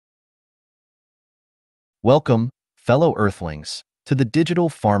Welcome, fellow Earthlings, to the Digital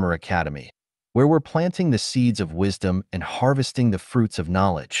Farmer Academy, where we're planting the seeds of wisdom and harvesting the fruits of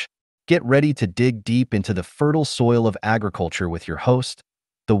knowledge. Get ready to dig deep into the fertile soil of agriculture with your host,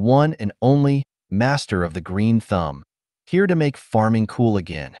 the one and only master of the green thumb, here to make farming cool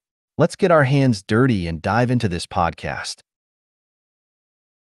again. Let's get our hands dirty and dive into this podcast.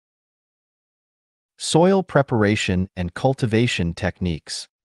 Soil preparation and cultivation techniques.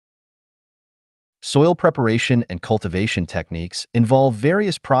 Soil preparation and cultivation techniques involve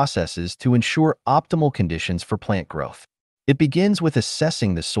various processes to ensure optimal conditions for plant growth. It begins with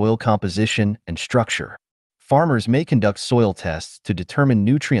assessing the soil composition and structure. Farmers may conduct soil tests to determine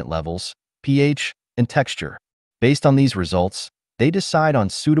nutrient levels, pH, and texture. Based on these results, they decide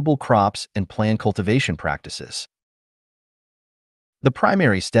on suitable crops and plan cultivation practices. The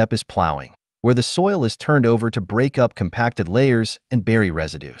primary step is plowing, where the soil is turned over to break up compacted layers and bury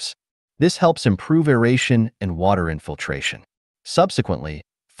residues. This helps improve aeration and water infiltration. Subsequently,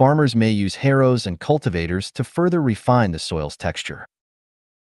 farmers may use harrows and cultivators to further refine the soil's texture.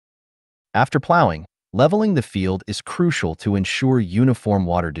 After plowing, leveling the field is crucial to ensure uniform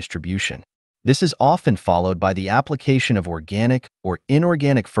water distribution. This is often followed by the application of organic or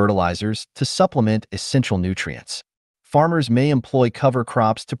inorganic fertilizers to supplement essential nutrients. Farmers may employ cover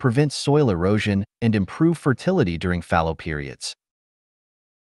crops to prevent soil erosion and improve fertility during fallow periods.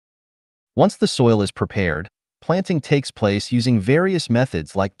 Once the soil is prepared, planting takes place using various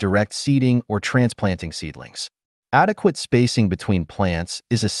methods like direct seeding or transplanting seedlings. Adequate spacing between plants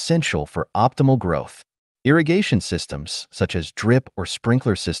is essential for optimal growth. Irrigation systems, such as drip or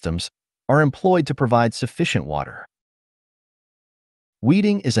sprinkler systems, are employed to provide sufficient water.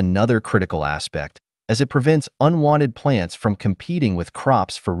 Weeding is another critical aspect, as it prevents unwanted plants from competing with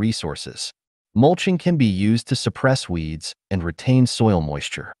crops for resources. Mulching can be used to suppress weeds and retain soil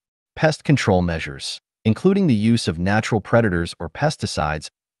moisture. Pest control measures, including the use of natural predators or pesticides,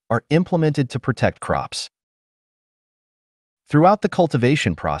 are implemented to protect crops. Throughout the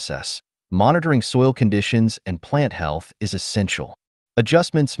cultivation process, monitoring soil conditions and plant health is essential.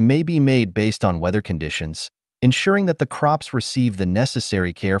 Adjustments may be made based on weather conditions, ensuring that the crops receive the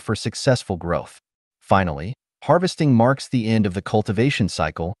necessary care for successful growth. Finally, harvesting marks the end of the cultivation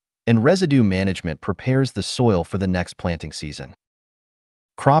cycle, and residue management prepares the soil for the next planting season.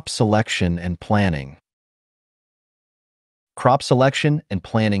 Crop selection and planning. Crop selection and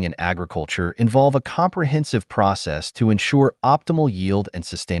planning in agriculture involve a comprehensive process to ensure optimal yield and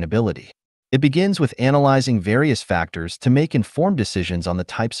sustainability. It begins with analyzing various factors to make informed decisions on the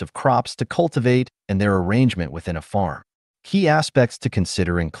types of crops to cultivate and their arrangement within a farm. Key aspects to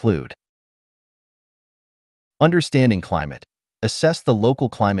consider include understanding climate. Assess the local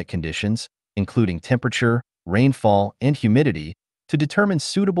climate conditions, including temperature, rainfall, and humidity, to determine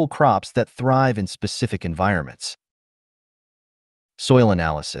suitable crops that thrive in specific environments. Soil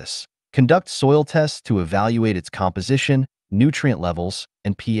analysis. Conduct soil tests to evaluate its composition, nutrient levels,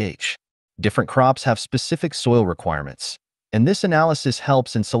 and pH. Different crops have specific soil requirements, and this analysis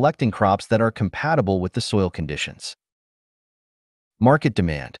helps in selecting crops that are compatible with the soil conditions. Market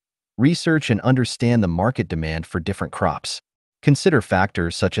demand. Research and understand the market demand for different crops. Consider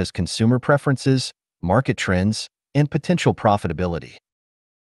factors such as consumer preferences, market trends, and potential profitability.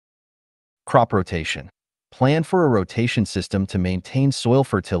 Crop rotation. Plan for a rotation system to maintain soil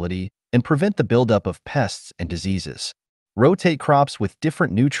fertility and prevent the buildup of pests and diseases. Rotate crops with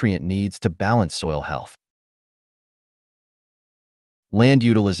different nutrient needs to balance soil health. Land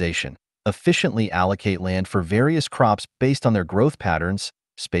utilization. Efficiently allocate land for various crops based on their growth patterns,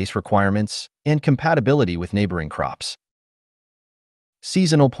 space requirements, and compatibility with neighboring crops.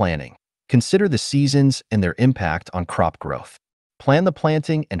 Seasonal planning. Consider the seasons and their impact on crop growth. Plan the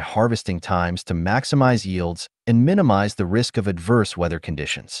planting and harvesting times to maximize yields and minimize the risk of adverse weather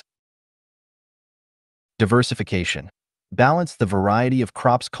conditions. Diversification. Balance the variety of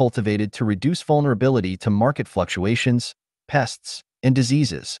crops cultivated to reduce vulnerability to market fluctuations, pests, and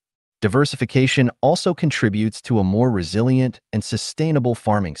diseases. Diversification also contributes to a more resilient and sustainable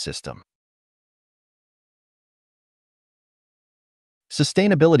farming system.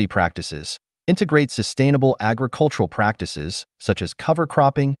 Sustainability practices. Integrate sustainable agricultural practices such as cover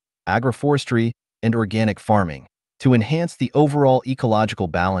cropping, agroforestry, and organic farming to enhance the overall ecological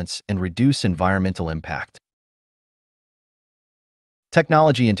balance and reduce environmental impact.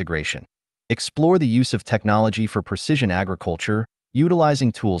 Technology integration. Explore the use of technology for precision agriculture,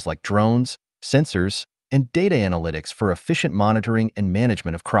 utilizing tools like drones, sensors, and data analytics for efficient monitoring and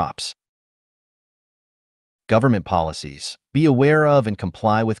management of crops. Government policies. Be aware of and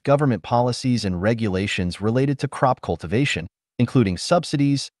comply with government policies and regulations related to crop cultivation, including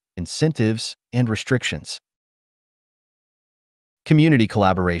subsidies, incentives, and restrictions. Community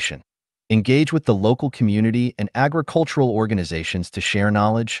collaboration. Engage with the local community and agricultural organizations to share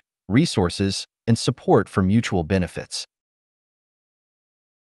knowledge, resources, and support for mutual benefits.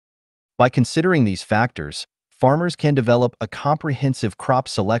 By considering these factors, farmers can develop a comprehensive crop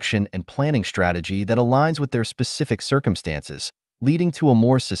selection and planning strategy that aligns with their specific circumstances, leading to a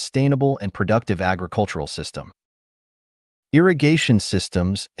more sustainable and productive agricultural system. Irrigation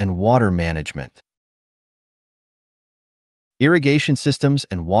systems and water management. Irrigation systems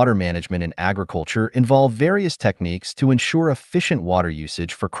and water management in agriculture involve various techniques to ensure efficient water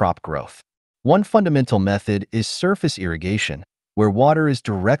usage for crop growth. One fundamental method is surface irrigation, where water is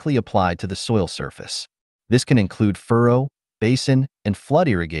directly applied to the soil surface. This can include furrow, basin, and flood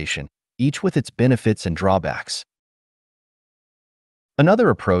irrigation, each with its benefits and drawbacks. Another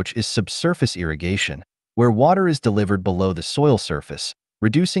approach is subsurface irrigation, where water is delivered below the soil surface,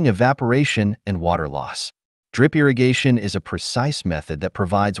 reducing evaporation and water loss. Drip irrigation is a precise method that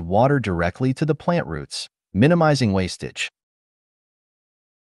provides water directly to the plant roots, minimizing wastage.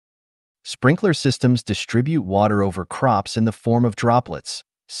 Sprinkler systems distribute water over crops in the form of droplets,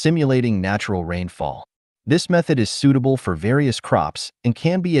 simulating natural rainfall. This method is suitable for various crops and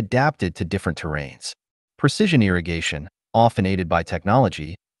can be adapted to different terrains. Precision irrigation, often aided by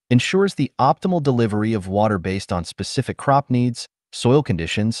technology, ensures the optimal delivery of water based on specific crop needs, soil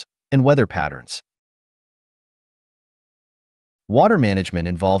conditions, and weather patterns. Water management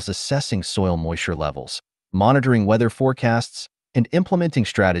involves assessing soil moisture levels, monitoring weather forecasts, and implementing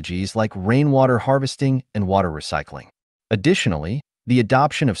strategies like rainwater harvesting and water recycling. Additionally, the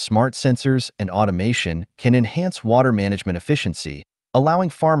adoption of smart sensors and automation can enhance water management efficiency, allowing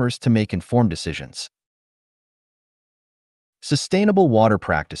farmers to make informed decisions. Sustainable water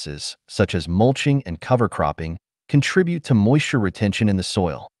practices, such as mulching and cover cropping, contribute to moisture retention in the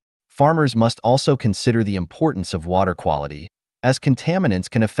soil. Farmers must also consider the importance of water quality, as contaminants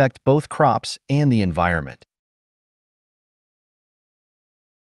can affect both crops and the environment.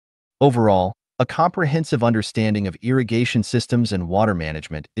 Overall, a comprehensive understanding of irrigation systems and water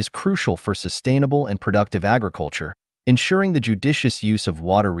management is crucial for sustainable and productive agriculture, ensuring the judicious use of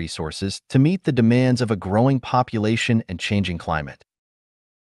water resources to meet the demands of a growing population and changing climate.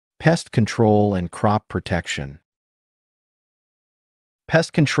 Pest control and crop protection.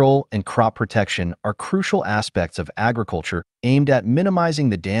 Pest control and crop protection are crucial aspects of agriculture aimed at minimizing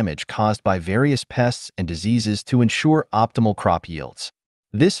the damage caused by various pests and diseases to ensure optimal crop yields.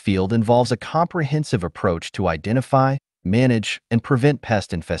 This field involves a comprehensive approach to identify, manage, and prevent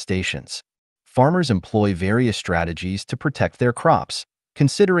pest infestations. Farmers employ various strategies to protect their crops,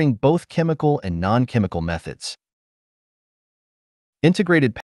 considering both chemical and non-chemical methods.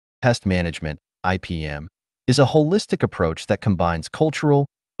 Integrated Pest Management, IPM, is a holistic approach that combines cultural,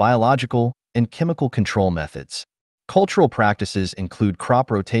 biological, and chemical control methods. Cultural practices include crop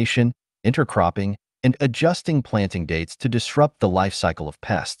rotation, intercropping, and adjusting planting dates to disrupt the life cycle of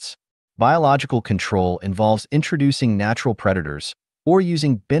pests. Biological control involves introducing natural predators or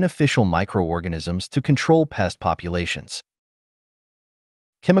using beneficial microorganisms to control pest populations.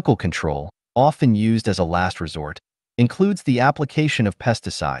 Chemical control, often used as a last resort, includes the application of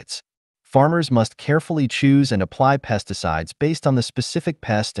pesticides. Farmers must carefully choose and apply pesticides based on the specific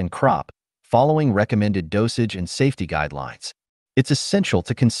pest and crop, following recommended dosage and safety guidelines. It's essential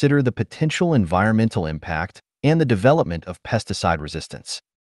to consider the potential environmental impact and the development of pesticide resistance.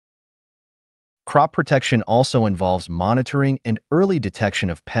 Crop protection also involves monitoring and early detection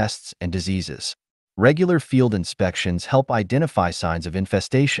of pests and diseases. Regular field inspections help identify signs of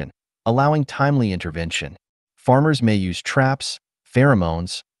infestation, allowing timely intervention. Farmers may use traps,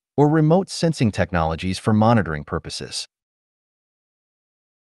 pheromones, or remote sensing technologies for monitoring purposes.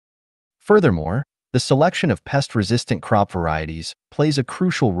 Furthermore, the selection of pest-resistant crop varieties plays a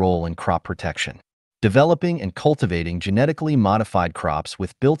crucial role in crop protection. Developing and cultivating genetically modified crops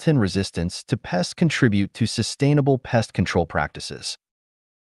with built-in resistance to pests contribute to sustainable pest control practices.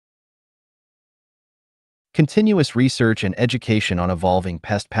 Continuous research and education on evolving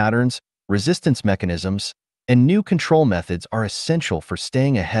pest patterns, resistance mechanisms, and new control methods are essential for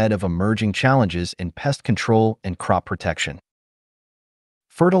staying ahead of emerging challenges in pest control and crop protection.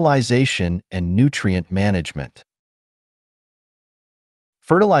 Fertilization and nutrient management.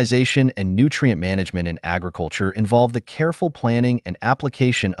 Fertilization and nutrient management in agriculture involve the careful planning and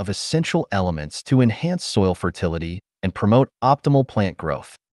application of essential elements to enhance soil fertility and promote optimal plant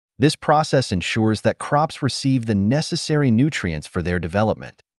growth. This process ensures that crops receive the necessary nutrients for their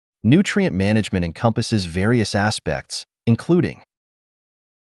development. Nutrient management encompasses various aspects, including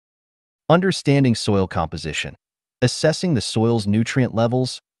understanding soil composition, assessing the soil's nutrient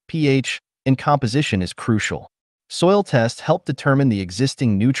levels, pH, and composition is crucial. Soil tests help determine the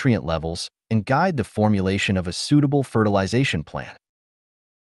existing nutrient levels and guide the formulation of a suitable fertilization plan.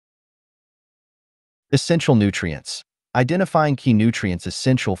 Essential nutrients. Identifying key nutrients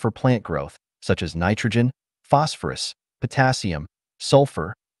essential for plant growth, such as nitrogen, phosphorus, potassium,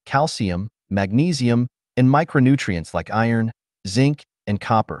 sulfur, calcium, magnesium, and micronutrients like iron, zinc, and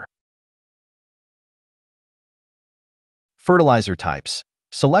copper. Fertilizer types.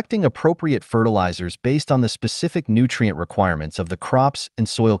 Selecting appropriate fertilizers based on the specific nutrient requirements of the crops and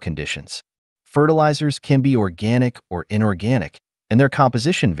soil conditions. Fertilizers can be organic or inorganic, and their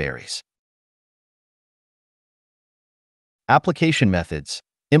composition varies. Application methods.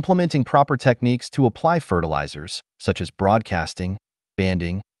 Implementing proper techniques to apply fertilizers, such as broadcasting,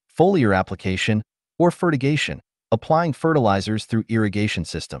 banding, foliar application, or fertigation, applying fertilizers through irrigation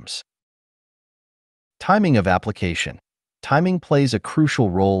systems. Timing of application. Timing plays a crucial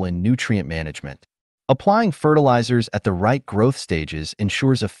role in nutrient management. Applying fertilizers at the right growth stages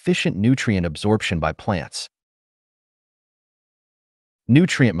ensures efficient nutrient absorption by plants.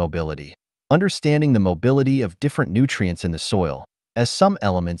 Nutrient mobility. Understanding the mobility of different nutrients in the soil, as some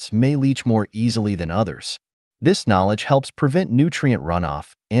elements may leach more easily than others. This knowledge helps prevent nutrient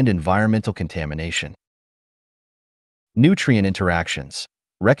runoff and environmental contamination. Nutrient interactions.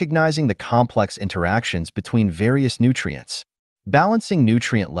 Recognizing the complex interactions between various nutrients. Balancing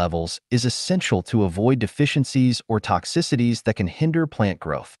nutrient levels is essential to avoid deficiencies or toxicities that can hinder plant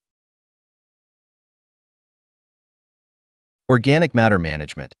growth. Organic matter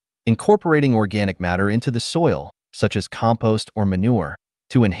management. Incorporating organic matter into the soil, such as compost or manure,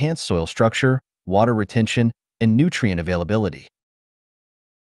 to enhance soil structure, water retention, and nutrient availability.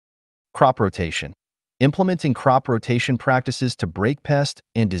 Crop rotation. Implementing crop rotation practices to break pest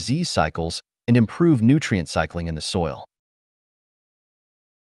and disease cycles and improve nutrient cycling in the soil.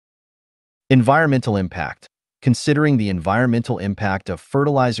 Environmental impact. Considering the environmental impact of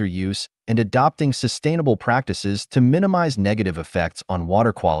fertilizer use and adopting sustainable practices to minimize negative effects on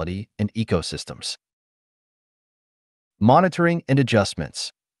water quality and ecosystems. Monitoring and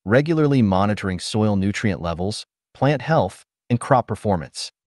adjustments. Regularly monitoring soil nutrient levels, plant health, and crop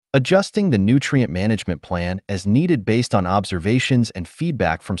performance. Adjusting the nutrient management plan as needed based on observations and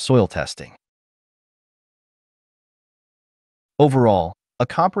feedback from soil testing. Overall, a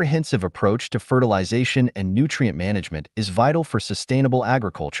comprehensive approach to fertilization and nutrient management is vital for sustainable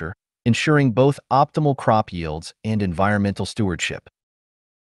agriculture, ensuring both optimal crop yields and environmental stewardship.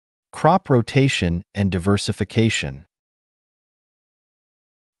 Crop rotation and diversification.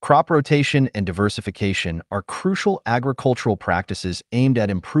 Crop rotation and diversification are crucial agricultural practices aimed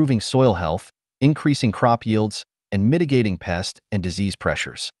at improving soil health, increasing crop yields, and mitigating pest and disease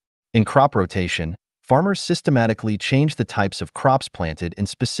pressures. In crop rotation, farmers systematically change the types of crops planted in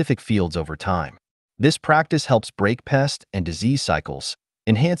specific fields over time. This practice helps break pest and disease cycles,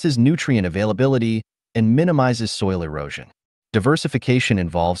 enhances nutrient availability, and minimizes soil erosion. Diversification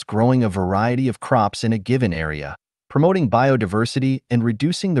involves growing a variety of crops in a given area, promoting biodiversity and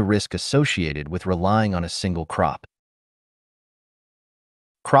reducing the risk associated with relying on a single crop.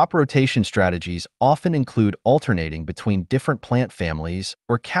 Crop rotation strategies often include alternating between different plant families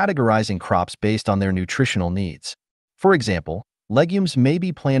or categorizing crops based on their nutritional needs. For example, legumes may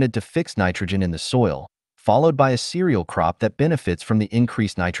be planted to fix nitrogen in the soil, followed by a cereal crop that benefits from the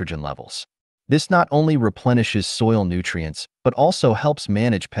increased nitrogen levels. This not only replenishes soil nutrients, but also helps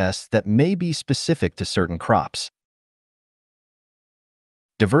manage pests that may be specific to certain crops.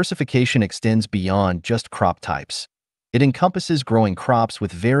 Diversification extends beyond just crop types. It encompasses growing crops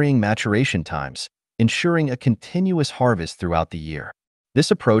with varying maturation times, ensuring a continuous harvest throughout the year.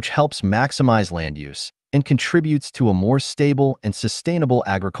 This approach helps maximize land use and contributes to a more stable and sustainable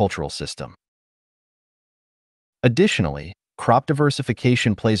agricultural system. Additionally, crop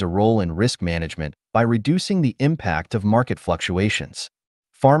diversification plays a role in risk management by reducing the impact of market fluctuations.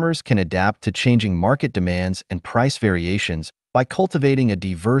 Farmers can adapt to changing market demands and price variations by cultivating a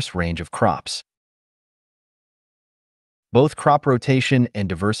diverse range of crops. Both crop rotation and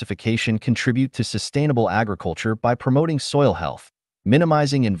diversification contribute to sustainable agriculture by promoting soil health,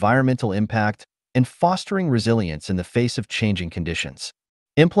 minimizing environmental impact, and fostering resilience in the face of changing conditions.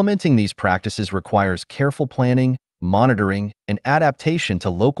 Implementing these practices requires careful planning, monitoring, and adaptation to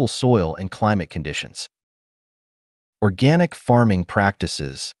local soil and climate conditions. Organic farming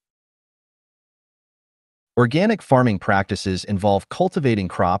practices. Organic farming practices involve cultivating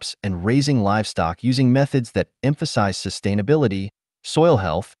crops and raising livestock using methods that emphasize sustainability, soil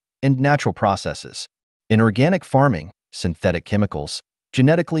health, and natural processes. In organic farming, synthetic chemicals,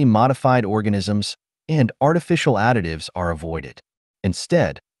 genetically modified organisms, and artificial additives are avoided.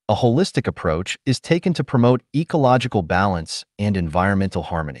 Instead, A holistic approach is taken to promote ecological balance and environmental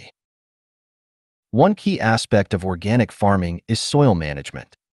harmony. One key aspect of organic farming is soil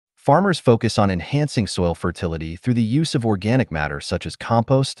management. Farmers focus on enhancing soil fertility through the use of organic matter such as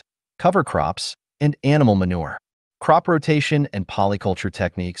compost, cover crops, and animal manure. Crop rotation and polyculture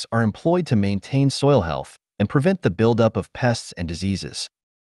techniques are employed to maintain soil health and prevent the buildup of pests and diseases.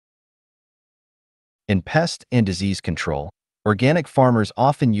 In pest and disease control, organic farmers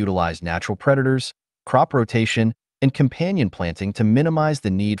often utilize natural predators, crop rotation, and companion planting to minimize the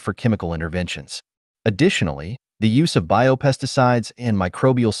need for chemical interventions. Additionally, the use of biopesticides and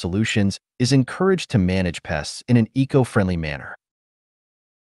microbial solutions is encouraged to manage pests in an eco-friendly manner.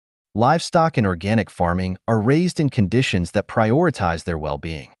 Livestock in organic farming are raised in conditions that prioritize their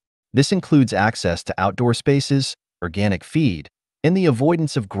well-being. This includes access to outdoor spaces, organic feed, and the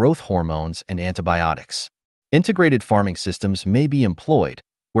avoidance of growth hormones and antibiotics. Integrated farming systems may be employed,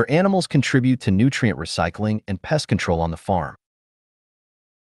 where animals contribute to nutrient recycling and pest control on the farm.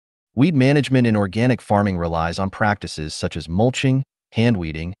 Weed management in organic farming relies on practices such as mulching, hand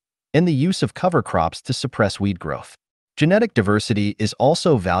weeding, and the use of cover crops to suppress weed growth. Genetic diversity is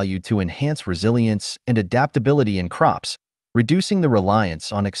also valued to enhance resilience and adaptability in crops, reducing the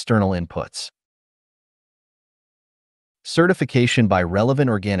reliance on external inputs. Certification by relevant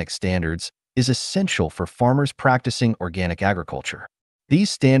organic standards is essential for farmers practicing organic agriculture. These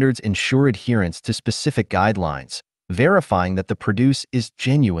standards ensure adherence to specific guidelines, verifying that the produce is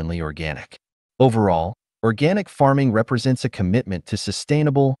genuinely organic. Overall, organic farming represents a commitment to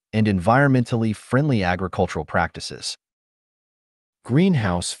sustainable and environmentally friendly agricultural practices.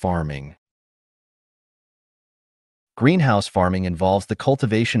 Greenhouse farming. Greenhouse farming involves the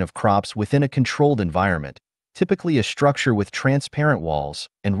cultivation of crops within a controlled environment, typically a structure with transparent walls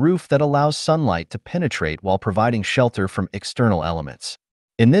and roof that allows sunlight to penetrate while providing shelter from external elements.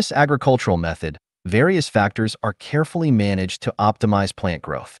 In this agricultural method, various factors are carefully managed to optimize plant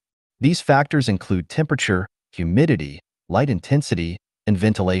growth. These factors include temperature, humidity, light intensity, and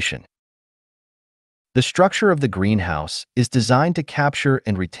ventilation. The structure of the greenhouse is designed to capture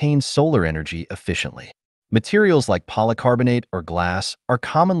and retain solar energy efficiently. Materials like polycarbonate or glass are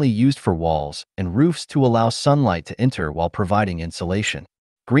commonly used for walls and roofs to allow sunlight to enter while providing insulation.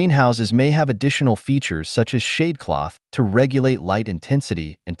 Greenhouses may have additional features such as shade cloth to regulate light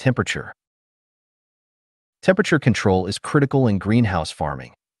intensity and temperature. Temperature control is critical in greenhouse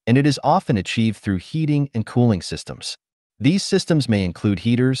farming, and it is often achieved through heating and cooling systems. These systems may include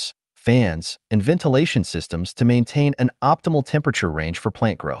heaters, fans, and ventilation systems to maintain an optimal temperature range for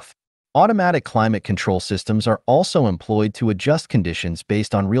plant growth. Automatic climate control systems are also employed to adjust conditions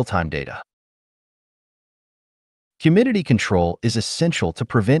based on real-time data. Humidity control is essential to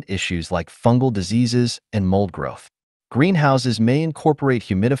prevent issues like fungal diseases and mold growth. Greenhouses may incorporate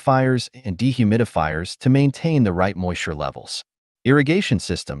humidifiers and dehumidifiers to maintain the right moisture levels. Irrigation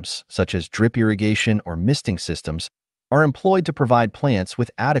systems, such as drip irrigation or misting systems, are employed to provide plants with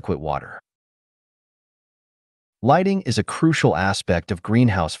adequate water. Lighting is a crucial aspect of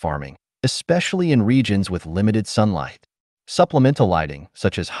greenhouse farming, especially in regions with limited sunlight. Supplemental lighting,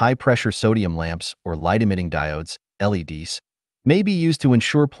 such as high-pressure sodium lamps or light-emitting diodes, LEDs, may be used to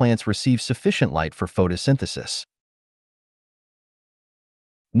ensure plants receive sufficient light for photosynthesis.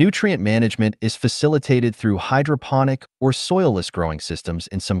 Nutrient management is facilitated through hydroponic or soilless growing systems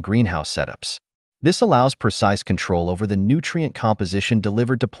in some greenhouse setups. This allows precise control over the nutrient composition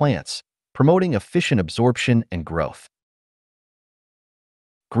delivered to plants, promoting efficient absorption and growth.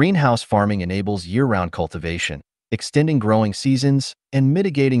 Greenhouse farming enables year-round cultivation, extending growing seasons and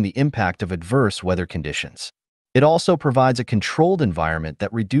mitigating the impact of adverse weather conditions. It also provides a controlled environment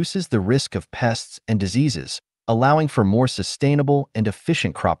that reduces the risk of pests and diseases, allowing for more sustainable and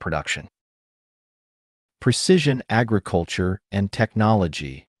efficient crop production. Precision agriculture and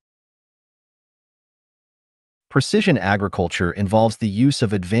technology. Precision agriculture involves the use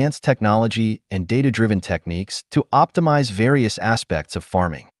of advanced technology and data-driven techniques to optimize various aspects of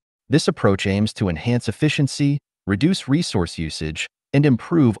farming. This approach aims to enhance efficiency, reduce resource usage, and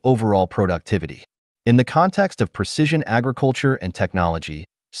improve overall productivity. In the context of precision agriculture and technology,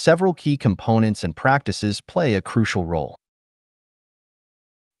 several key components and practices play a crucial role.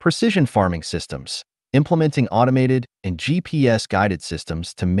 Precision farming systems, implementing automated and GPS-guided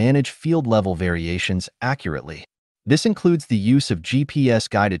systems to manage field-level variations accurately. This includes the use of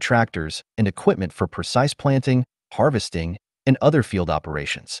GPS-guided tractors and equipment for precise planting, harvesting, and other field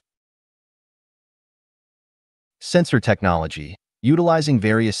operations. Sensor technology, utilizing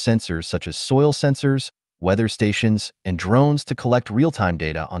various sensors such as soil sensors, weather stations, and drones to collect real-time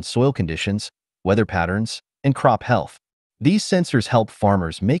data on soil conditions, weather patterns, and crop health. These sensors help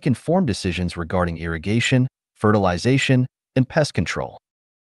farmers make informed decisions regarding irrigation, fertilization, and pest control.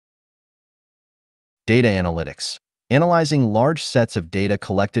 Data analytics. Analyzing large sets of data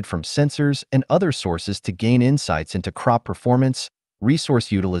collected from sensors and other sources to gain insights into crop performance,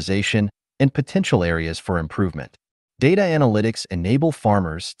 resource utilization, and potential areas for improvement. Data analytics enable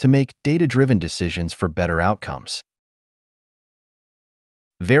farmers to make data-driven decisions for better outcomes.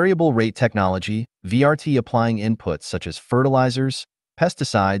 Variable rate technology, VRT, applying inputs such as fertilizers,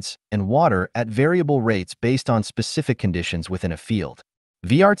 pesticides, and water at variable rates based on specific conditions within a field.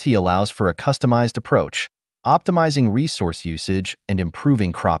 VRT allows for a customized approach, optimizing resource usage and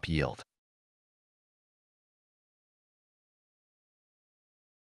improving crop yield.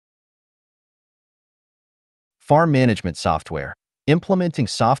 Farm management software. Implementing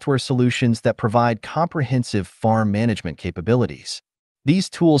software solutions that provide comprehensive farm management capabilities. These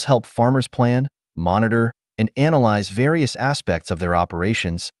tools help farmers plan, monitor, and analyze various aspects of their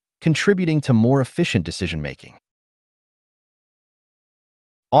operations, contributing to more efficient decision-making.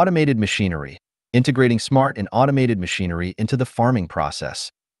 Automated machinery. Integrating smart and automated machinery into the farming process,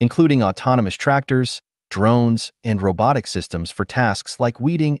 including autonomous tractors, drones, and robotic systems for tasks like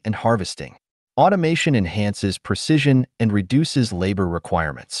weeding and harvesting. Automation enhances precision and reduces labor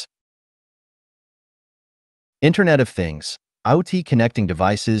requirements. Internet of Things. IoT, connecting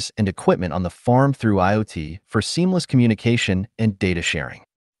devices and equipment on the farm through IoT for seamless communication and data sharing.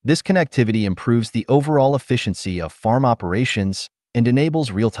 This connectivity improves the overall efficiency of farm operations and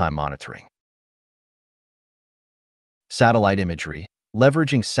enables real-time monitoring. Satellite imagery.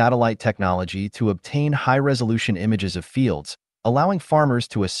 Leveraging satellite technology to obtain high-resolution images of fields, allowing farmers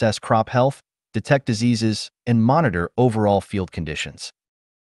to assess crop health, detect diseases, and monitor overall field conditions.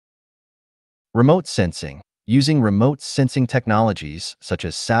 Remote sensing. Using remote sensing technologies, such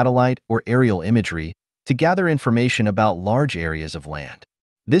as satellite or aerial imagery, to gather information about large areas of land.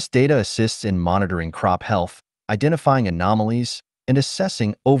 This data assists in monitoring crop health, identifying anomalies, and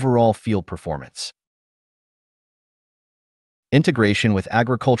assessing overall field performance. Integration with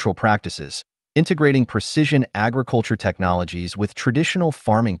agricultural practices. Integrating precision agriculture technologies with traditional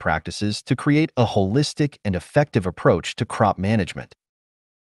farming practices to create a holistic and effective approach to crop management.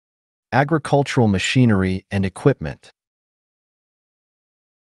 Agricultural machinery and equipment.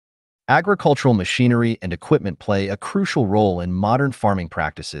 Agricultural machinery and equipment play a crucial role in modern farming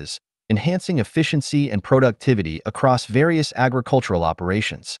practices, enhancing efficiency and productivity across various agricultural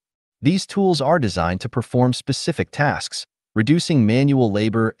operations. These tools are designed to perform specific tasks, reducing manual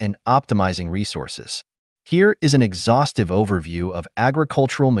labor and optimizing resources. Here is an exhaustive overview of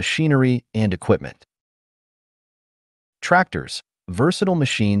agricultural machinery and equipment. Tractors. Versatile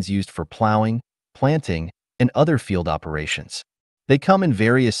machines used for plowing, planting, and other field operations. They come in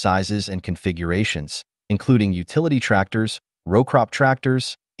various sizes and configurations, including utility tractors, row crop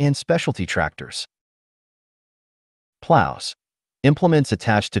tractors, and specialty tractors. Plows. Implements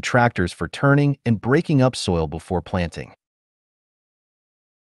attached to tractors for turning and breaking up soil before planting.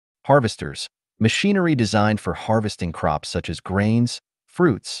 Harvesters. Machinery designed for harvesting crops such as grains,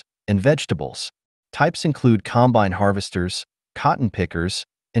 fruits, and vegetables. Types include combine harvesters, cotton pickers,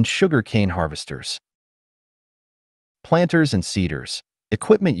 and sugar cane harvesters. Planters and seeders.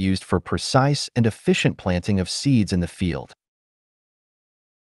 Equipment used for precise and efficient planting of seeds in the field.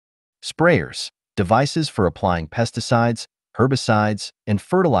 Sprayers. Devices for applying pesticides, herbicides, and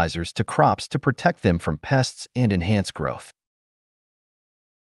fertilizers to crops to protect them from pests and enhance growth.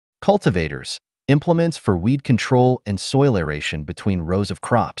 Cultivators. Implements for weed control and soil aeration between rows of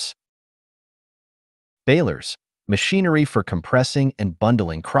crops. Balers. Machinery for compressing and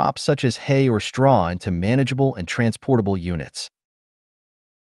bundling crops such as hay or straw into manageable and transportable units.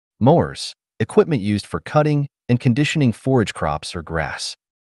 Mowers. Equipment used for cutting and conditioning forage crops or grass.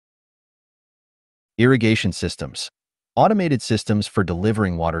 Irrigation systems. Automated systems for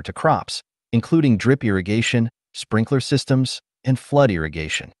delivering water to crops, including drip irrigation, sprinkler systems, and flood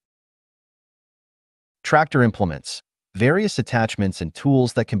irrigation. Tractor implements. Various attachments and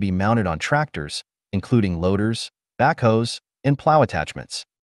tools that can be mounted on tractors, including loaders, backhoes, and plow attachments.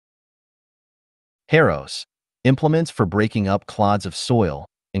 Harrows. Implements for breaking up clods of soil,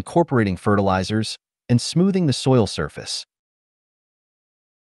 incorporating fertilizers, and smoothing the soil surface.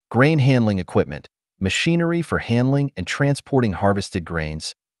 Grain handling equipment. Machinery for handling and transporting harvested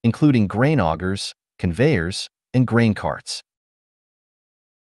grains, including grain augers, conveyors, and grain carts.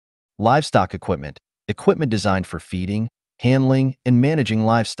 Livestock equipment. Equipment designed for feeding, handling, and managing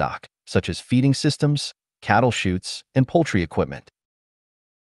livestock, such as feeding systems, cattle chutes, and poultry equipment.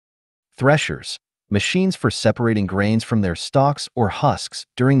 Threshers. Machines for separating grains from their stalks or husks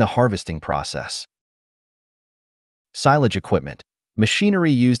during the harvesting process. Silage equipment,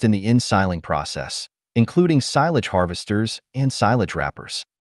 machinery used in the ensiling process, including silage harvesters and silage wrappers.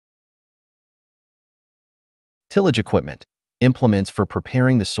 Tillage equipment, implements for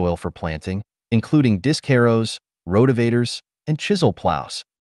preparing the soil for planting, including disc harrows, rotavators, and chisel plows.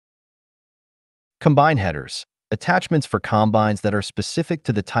 Combine headers, attachments for combines that are specific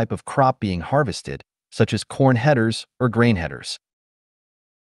to the type of crop being harvested, such as corn headers or grain headers.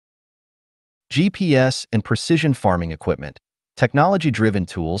 GPS and precision farming equipment, technology-driven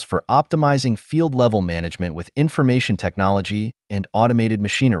tools for optimizing field-level management with information technology and automated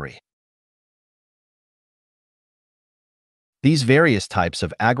machinery. These various types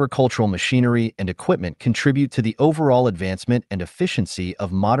of agricultural machinery and equipment contribute to the overall advancement and efficiency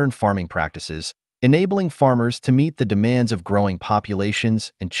of modern farming practices, enabling farmers to meet the demands of growing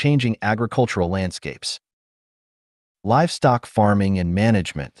populations and changing agricultural landscapes. Livestock farming and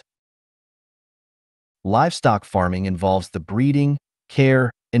management. Livestock farming involves the breeding,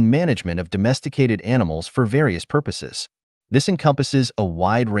 care, and management of domesticated animals for various purposes. This encompasses a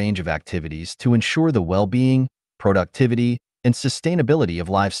wide range of activities to ensure the well-being, productivity, and sustainability of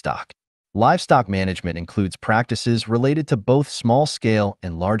livestock. Livestock management includes practices related to both small-scale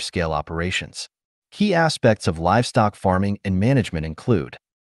and large-scale operations. Key aspects of livestock farming and management include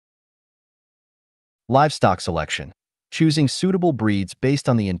livestock selection, choosing suitable breeds based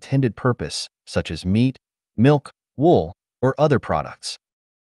on the intended purpose, such as meat, milk, wool, or other products.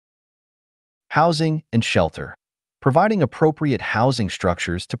 Housing and shelter, providing appropriate housing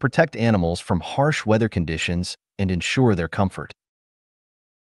structures to protect animals from harsh weather conditions and ensure their comfort.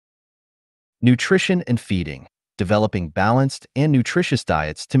 Nutrition and feeding, developing balanced and nutritious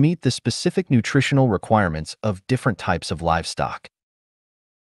diets to meet the specific nutritional requirements of different types of livestock.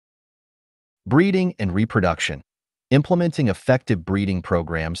 Breeding and reproduction, implementing effective breeding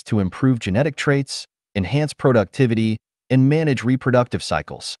programs to improve genetic traits, enhance productivity, and manage reproductive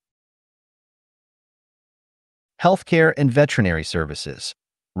cycles. Healthcare and veterinary services,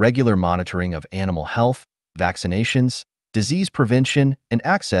 regular monitoring of animal health, vaccinations, disease prevention, and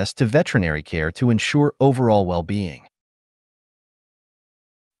access to veterinary care to ensure overall well-being.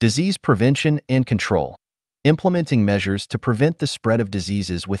 Disease prevention and control, implementing measures to prevent the spread of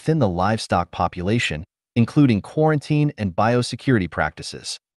diseases within the livestock population, including quarantine and biosecurity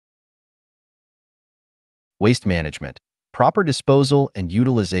practices. Waste management, proper disposal and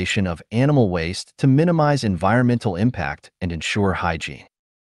utilization of animal waste to minimize environmental impact and ensure hygiene.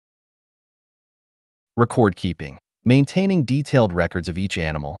 Record keeping, maintaining detailed records of each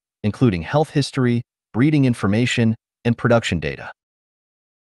animal, including health history, breeding information, and production data.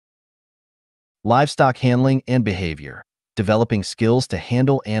 Livestock handling and behavior, developing skills to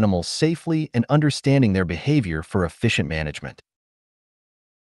handle animals safely and understanding their behavior for efficient management.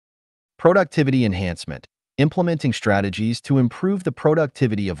 Productivity enhancement, implementing strategies to improve the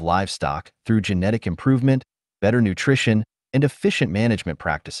productivity of livestock through genetic improvement, better nutrition, and efficient management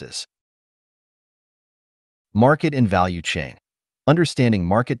practices. Market and value chain, understanding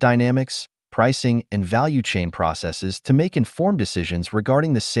market dynamics, pricing, and value chain processes to make informed decisions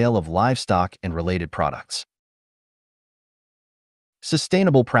regarding the sale of livestock and related products.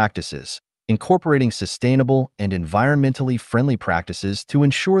 Sustainable practices, incorporating sustainable and environmentally friendly practices to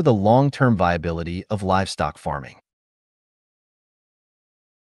ensure the long-term viability of livestock farming.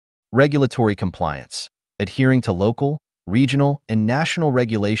 Regulatory compliance, adhering to local, regional, and national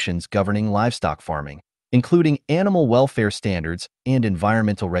regulations governing livestock farming, including animal welfare standards and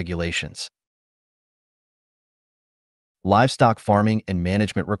environmental regulations. Livestock farming and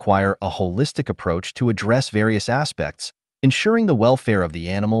management require a holistic approach to address various aspects, ensuring the welfare of the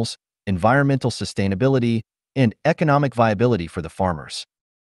animals, environmental sustainability, and economic viability for the farmers.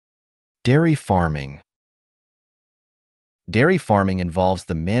 Dairy farming. Dairy farming involves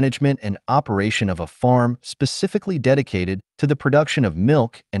the management and operation of a farm specifically dedicated to the production of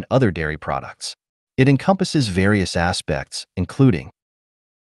milk and other dairy products. It encompasses various aspects, including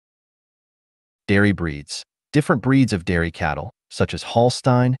dairy breeds. Different breeds of dairy cattle, such as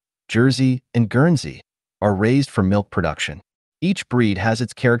Holstein, Jersey, and Guernsey, are raised for milk production. Each breed has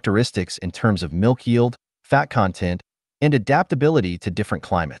its characteristics in terms of milk yield, fat content, and adaptability to different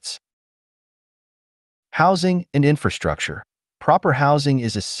climates. Housing and infrastructure. Proper housing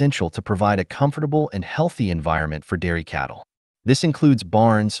is essential to provide a comfortable and healthy environment for dairy cattle. This includes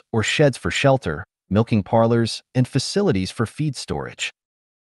barns or sheds for shelter, milking parlors, and facilities for feed storage.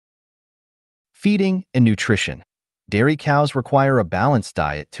 Feeding and nutrition. Dairy cows require a balanced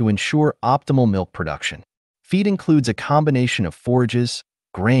diet to ensure optimal milk production. Feed includes a combination of forages,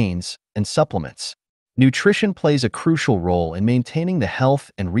 grains, and supplements. Nutrition plays a crucial role in maintaining the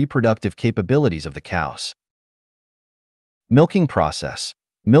health and reproductive capabilities of the cows. Milking process.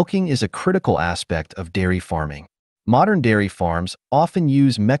 Milking is a critical aspect of dairy farming. Modern dairy farms often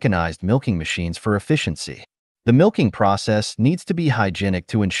use mechanized milking machines for efficiency. The milking process needs to be hygienic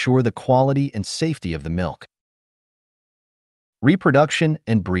to ensure the quality and safety of the milk. Reproduction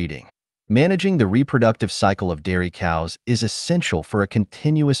and breeding. Managing the reproductive cycle of dairy cows is essential for a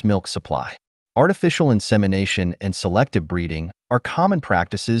continuous milk supply. Artificial insemination and selective breeding are common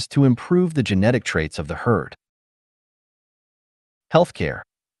practices to improve the genetic traits of the herd. Healthcare.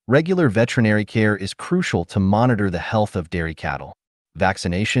 Regular veterinary care is crucial to monitor the health of dairy cattle.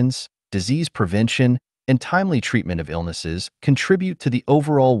 Vaccinations, disease prevention, and timely treatment of illnesses contribute to the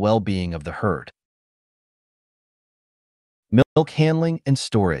overall well-being of the herd. Milk handling and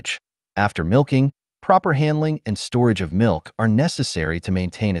storage. After milking, proper handling and storage of milk are necessary to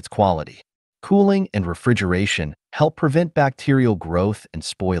maintain its quality. Cooling and refrigeration help prevent bacterial growth and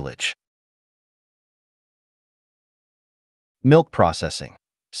spoilage. Milk processing.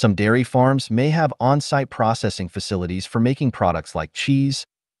 Some dairy farms may have on-site processing facilities for making products like cheese,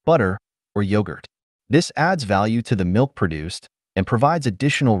 butter, or yogurt. This adds value to the milk produced and provides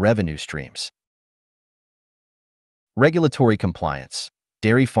additional revenue streams. Regulatory compliance.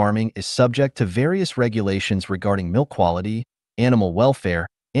 Dairy farming is subject to various regulations regarding milk quality, animal welfare,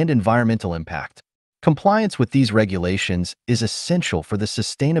 and environmental impact. Compliance with these regulations is essential for the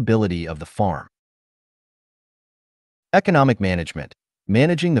sustainability of the farm. Economic management.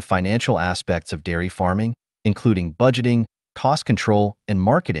 Managing the financial aspects of dairy farming, including budgeting, cost control, and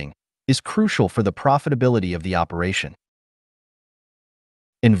marketing, is crucial for the profitability of the operation.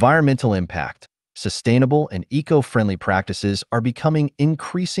 Environmental impact. Sustainable and eco-friendly practices are becoming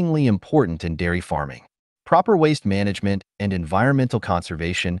increasingly important in dairy farming. Proper waste management and environmental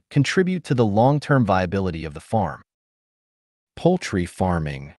conservation contribute to the long-term viability of the farm. Poultry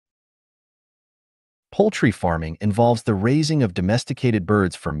farming. Poultry farming involves the raising of domesticated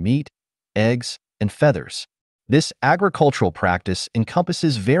birds for meat, eggs, and feathers. This agricultural practice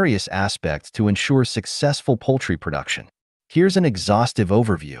encompasses various aspects to ensure successful poultry production. Here's an exhaustive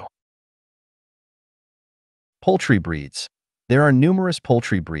overview. Poultry breeds. There are numerous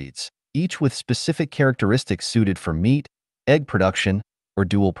poultry breeds, each with specific characteristics suited for meat, egg production, or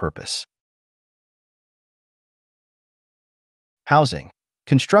dual purpose. Housing.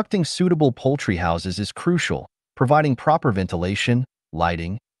 Constructing suitable poultry houses is crucial, providing proper ventilation,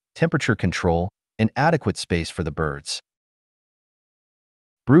 lighting, temperature control, and adequate space for the birds.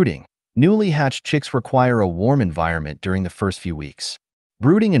 Brooding. Newly hatched chicks require a warm environment during the first few weeks.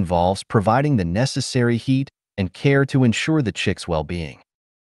 Brooding involves providing the necessary heat and care to ensure the chick's well-being.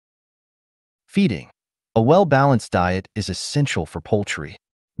 Feeding. A well-balanced diet is essential for poultry.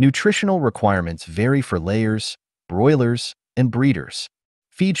 Nutritional requirements vary for layers, broilers, and breeders.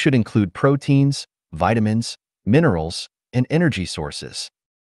 Feed should include proteins, vitamins, minerals, and energy sources.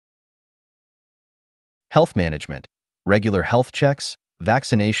 Health management. Regular health checks,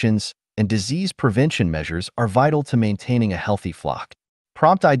 vaccinations, and disease prevention measures are vital to maintaining a healthy flock.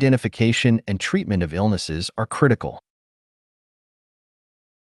 Prompt identification and treatment of illnesses are critical.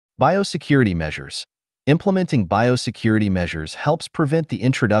 Biosecurity measures. Implementing biosecurity measures helps prevent the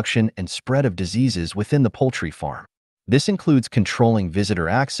introduction and spread of diseases within the poultry farm. This includes controlling visitor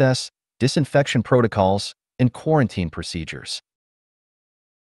access, disinfection protocols, and quarantine procedures.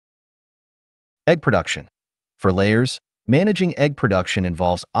 Egg production. For layers, managing egg production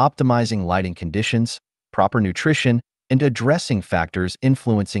involves optimizing lighting conditions, proper nutrition, and addressing factors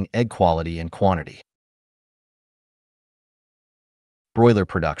influencing egg quality and quantity. Broiler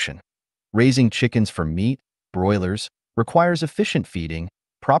production. Raising chickens for meat, broilers, requires efficient feeding,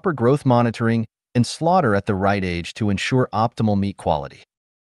 proper growth monitoring, and slaughter at the right age to ensure optimal meat quality.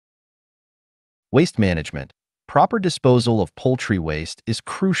 Waste management. Proper disposal of poultry waste is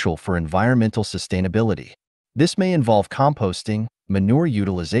crucial for environmental sustainability. This may involve composting, manure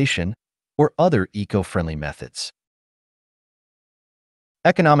utilization, or other eco-friendly methods.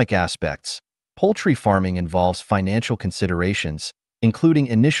 Economic aspects. Poultry farming involves financial considerations, including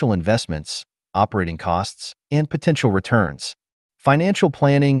initial investments, operating costs, and potential returns. Financial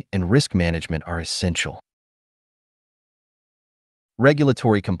planning and risk management are essential.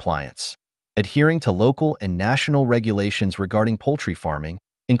 Regulatory compliance. Adhering to local and national regulations regarding poultry farming,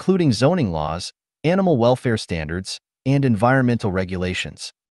 including zoning laws, animal welfare standards, and environmental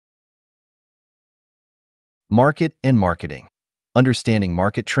regulations. Market and marketing. Understanding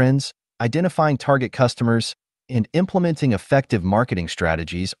market trends, identifying target customers, and implementing effective marketing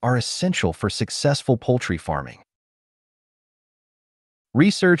strategies are essential for successful poultry farming.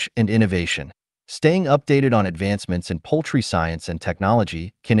 Research and innovation. Staying updated on advancements in poultry science and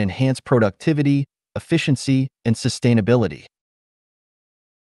technology can enhance productivity, efficiency, and sustainability.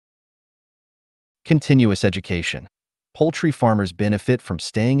 Continuous education. Poultry farmers benefit from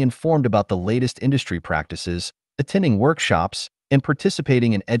staying informed about the latest industry practices, attending workshops, and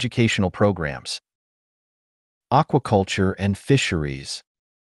participating in educational programs. Aquaculture and Fisheries.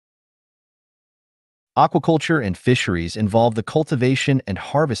 Aquaculture and fisheries involve the cultivation and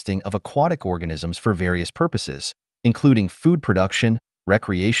harvesting of aquatic organisms for various purposes, including food production,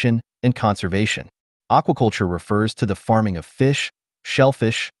 recreation, and conservation. Aquaculture refers to the farming of fish,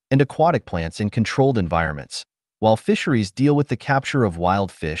 shellfish, and aquatic plants in controlled environments, while fisheries deal with the capture of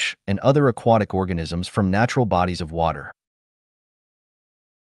wild fish and other aquatic organisms from natural bodies of water.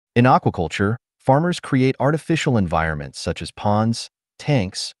 In aquaculture, farmers create artificial environments such as ponds,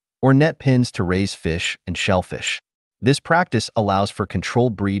 tanks, or net pens to raise fish and shellfish. This practice allows for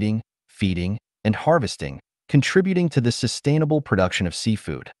controlled breeding, feeding, and harvesting, contributing to the sustainable production of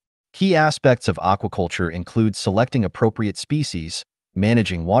seafood. Key aspects of aquaculture include selecting appropriate species,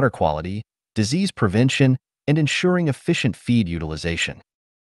 managing water quality, disease prevention, and ensuring efficient feed utilization.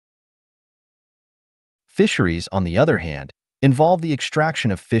 Fisheries, on the other hand, involve the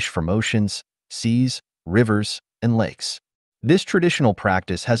extraction of fish from oceans, seas, rivers, and lakes. This traditional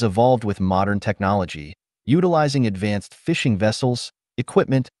practice has evolved with modern technology, utilizing advanced fishing vessels,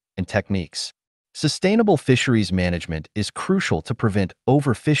 equipment, and techniques. Sustainable fisheries management is crucial to prevent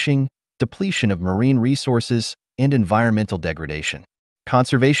overfishing, depletion of marine resources, and environmental degradation.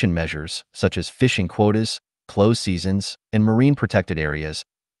 Conservation measures, such as fishing quotas, closed seasons, and marine protected areas,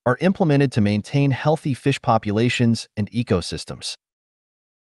 are implemented to maintain healthy fish populations and ecosystems.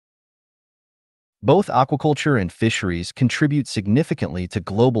 Both aquaculture and fisheries contribute significantly to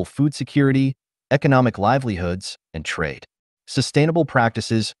global food security, economic livelihoods, and trade. Sustainable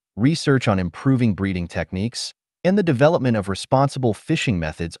practices, research on improving breeding techniques, and the development of responsible fishing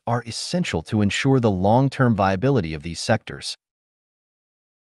methods are essential to ensure the long-term viability of these sectors.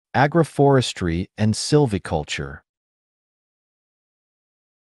 Agroforestry and Silviculture.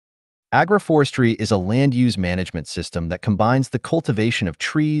 Agroforestry is a land-use management system that combines the cultivation of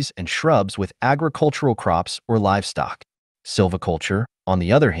trees and shrubs with agricultural crops or livestock. Silviculture, on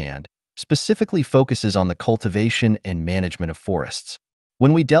the other hand, specifically focuses on the cultivation and management of forests.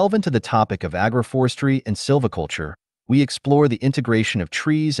 When we delve into the topic of agroforestry and silviculture, we explore the integration of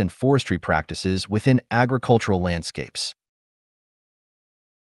trees and forestry practices within agricultural landscapes.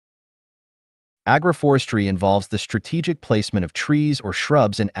 Agroforestry involves the strategic placement of trees or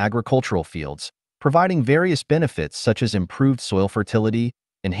shrubs in agricultural fields, providing various benefits such as improved soil fertility,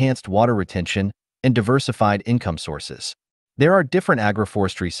 enhanced water retention, and diversified income sources. There are different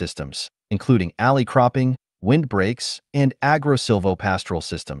agroforestry systems, including alley cropping, windbreaks, and agro-silvopastoral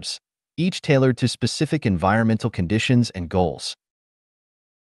systems, each tailored to specific environmental conditions and goals.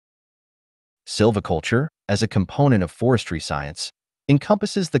 Silviculture, as a component of forestry science,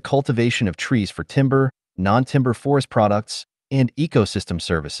 encompasses the cultivation of trees for timber, non-timber forest products, and ecosystem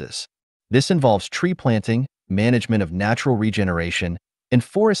services. This involves tree planting, management of natural regeneration, and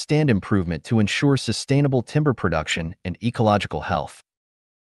forest stand improvement to ensure sustainable timber production and ecological health.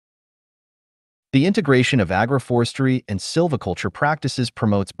 The integration of agroforestry and silviculture practices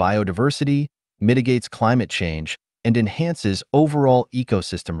promotes biodiversity, mitigates climate change, and enhances overall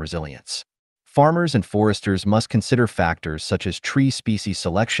ecosystem resilience. Farmers and foresters must consider factors such as tree species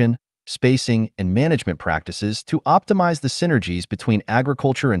selection, spacing, and management practices to optimize the synergies between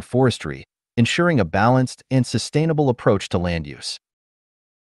agriculture and forestry, ensuring a balanced and sustainable approach to land use.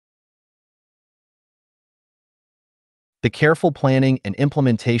 The careful planning and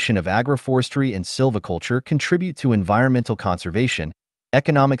implementation of agroforestry and silviculture contribute to environmental conservation,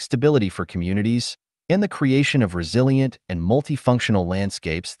 economic stability for communities, and the creation of resilient and multifunctional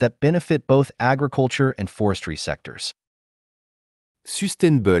landscapes that benefit both agriculture and forestry sectors.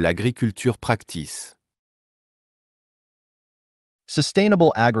 Sustainable agriculture practice.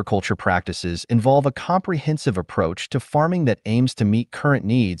 Sustainable agriculture practices involve a comprehensive approach to farming that aims to meet current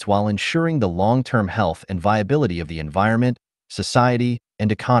needs while ensuring the long-term health and viability of the environment, society, and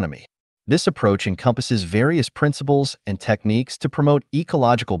economy. This approach encompasses various principles and techniques to promote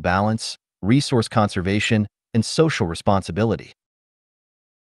ecological balance, resource conservation, and social responsibility.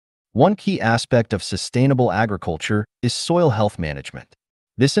 One key aspect of sustainable agriculture is soil health management.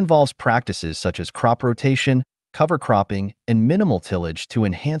 This involves practices such as crop rotation, cover cropping, and minimal tillage to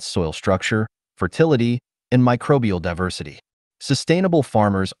enhance soil structure, fertility, and microbial diversity. Sustainable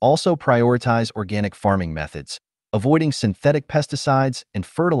farmers also prioritize organic farming methods, avoiding synthetic pesticides and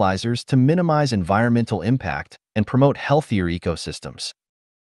fertilizers to minimize environmental impact and promote healthier ecosystems.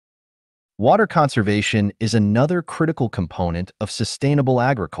 Water conservation is another critical component of sustainable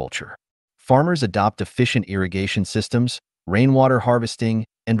agriculture. Farmers adopt efficient irrigation systems, rainwater harvesting,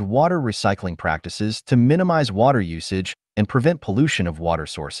 and water recycling practices to minimize water usage and prevent pollution of water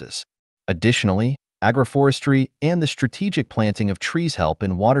sources. Additionally, agroforestry and the strategic planting of trees help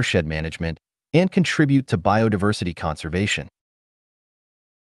in watershed management and contribute to biodiversity conservation.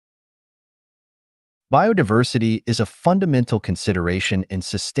 Biodiversity is a fundamental consideration in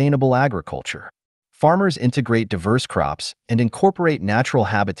sustainable agriculture. Farmers integrate diverse crops and incorporate natural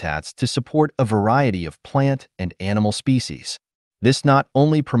habitats to support a variety of plant and animal species. This not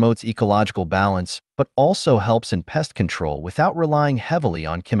only promotes ecological balance, but also helps in pest control without relying heavily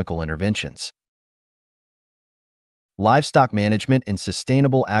on chemical interventions. Livestock management in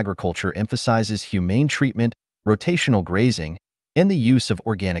sustainable agriculture emphasizes humane treatment, rotational grazing, and the use of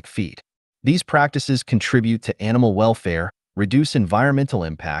organic feed. These practices contribute to animal welfare, reduce environmental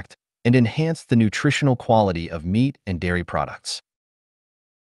impact, and enhance the nutritional quality of meat and dairy products.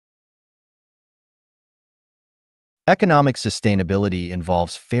 Economic sustainability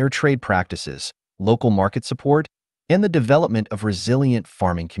involves fair trade practices, local market support, and the development of resilient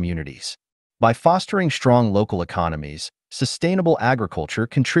farming communities. By fostering strong local economies, sustainable agriculture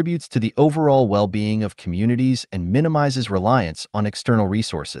contributes to the overall well-being of communities and minimizes reliance on external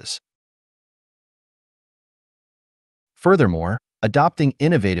resources. Furthermore, adopting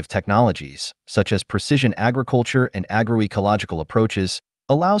innovative technologies, such as precision agriculture and agroecological approaches,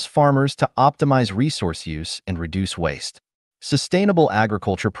 allows farmers to optimize resource use and reduce waste. Sustainable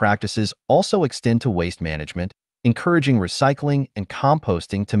agriculture practices also extend to waste management, encouraging recycling and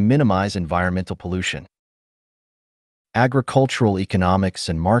composting to minimize environmental pollution. Agricultural economics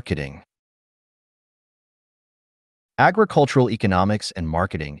and marketing. Agricultural economics and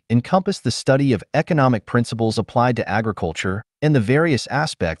marketing encompass the study of economic principles applied to agriculture and the various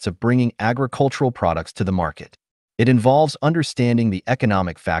aspects of bringing agricultural products to the market. It involves understanding the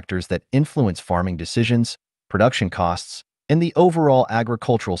economic factors that influence farming decisions, production costs, and the overall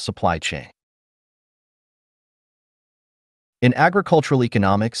agricultural supply chain. In agricultural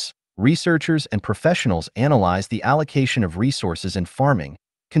economics, researchers and professionals analyze the allocation of resources in farming,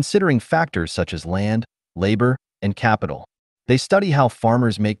 considering factors such as land, labor, and capital. They study how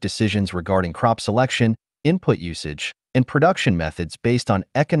farmers make decisions regarding crop selection, input usage, and production methods based on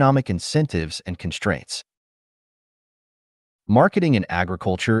economic incentives and constraints. Marketing in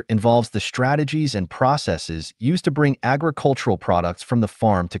agriculture involves the strategies and processes used to bring agricultural products from the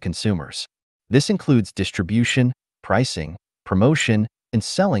farm to consumers. This includes distribution, pricing, promotion, and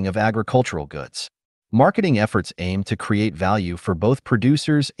selling of agricultural goods. Marketing efforts aim to create value for both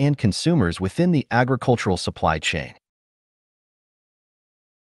producers and consumers within the agricultural supply chain.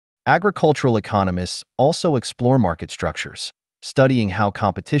 Agricultural economists also explore market structures, studying how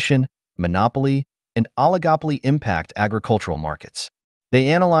competition, monopoly, and oligopoly impact agricultural markets. They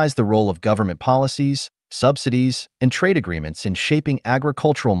analyze the role of government policies, subsidies, and trade agreements in shaping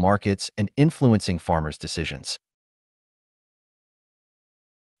agricultural markets and influencing farmers' decisions.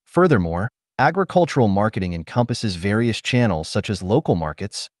 Furthermore, agricultural marketing encompasses various channels such as local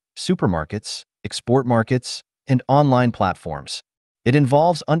markets, supermarkets, export markets, and online platforms. It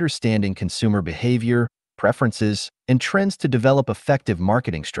involves understanding consumer behavior, preferences, and trends to develop effective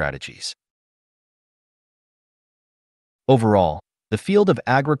marketing strategies. Overall, the field of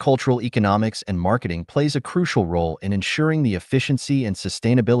agricultural economics and marketing plays a crucial role in ensuring the efficiency and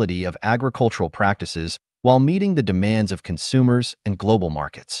sustainability of agricultural practices while meeting the demands of consumers and global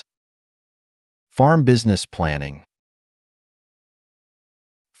markets. Farm business planning.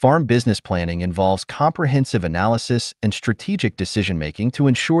 Farm business planning involves comprehensive analysis and strategic decision-making to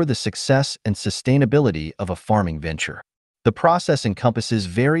ensure the success and sustainability of a farming venture. The process encompasses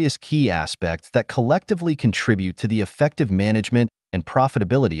various key aspects that collectively contribute to the effective management and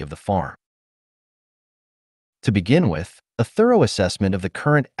profitability of the farm. To begin with, a thorough assessment of the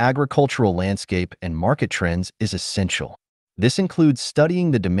current agricultural landscape and market trends is essential. This includes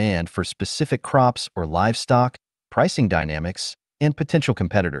studying the demand for specific crops or livestock, pricing dynamics, and potential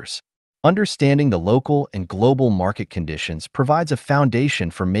competitors. Understanding the local and global market conditions provides a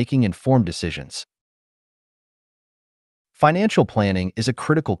foundation for making informed decisions. Financial planning is a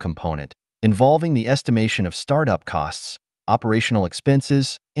critical component, involving the estimation of startup costs, operational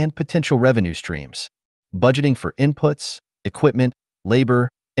expenses, and potential revenue streams. Budgeting for inputs, equipment, labor,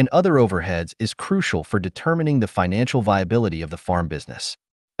 and other overheads is crucial for determining the financial viability of the farm business.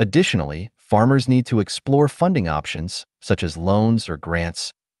 Additionally, farmers need to explore funding options, such as loans or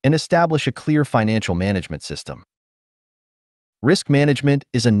grants, and establish a clear financial management system. Risk management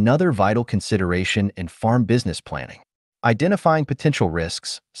is another vital consideration in farm business planning. Identifying potential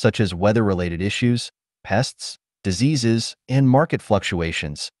risks, such as weather-related issues, pests, diseases, and market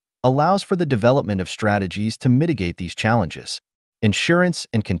fluctuations, allows for the development of strategies to mitigate these challenges. Insurance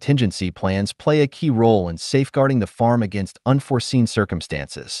and contingency plans play a key role in safeguarding the farm against unforeseen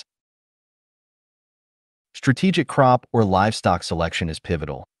circumstances. Strategic crop or livestock selection is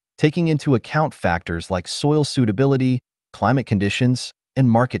pivotal, taking into account factors like soil suitability, climate conditions, and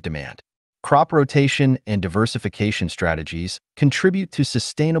market demand. Crop rotation and diversification strategies contribute to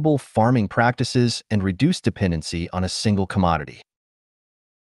sustainable farming practices and reduce dependency on a single commodity.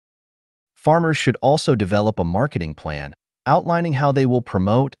 Farmers should also develop a marketing plan outlining how they will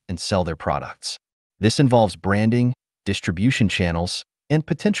promote and sell their products. This involves branding, distribution channels, and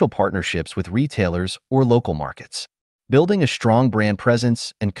potential partnerships with retailers or local markets. Building a strong brand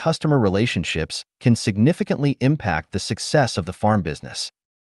presence and customer relationships can significantly impact the success of the farm business.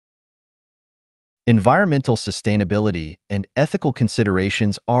 Environmental sustainability and ethical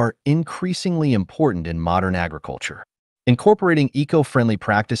considerations are increasingly important in modern agriculture. Incorporating eco-friendly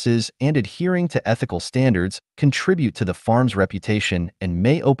practices and adhering to ethical standards contribute to the farm's reputation and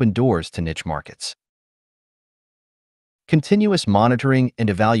may open doors to niche markets. Continuous monitoring and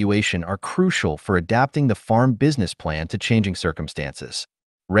evaluation are crucial for adapting the farm business plan to changing circumstances.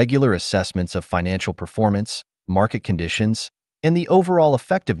 Regular assessments of financial performance, market conditions, and the overall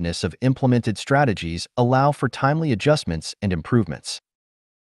effectiveness of implemented strategies allow for timely adjustments and improvements.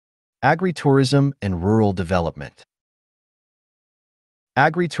 Agritourism and rural development.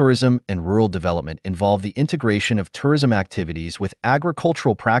 Agritourism and rural development involve the integration of tourism activities with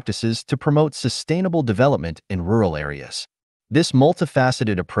agricultural practices to promote sustainable development in rural areas. This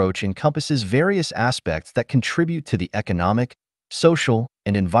multifaceted approach encompasses various aspects that contribute to the economic, social,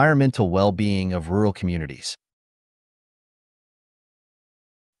 and environmental well-being of rural communities.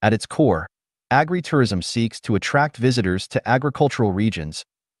 At its core, agritourism seeks to attract visitors to agricultural regions,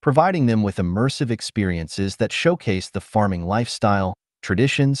 providing them with immersive experiences that showcase the farming lifestyle,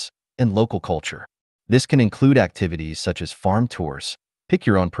 traditions, and local culture. This can include activities such as farm tours,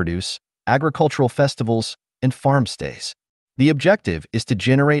 pick-your-own-produce, agricultural festivals, and farm stays. The objective is to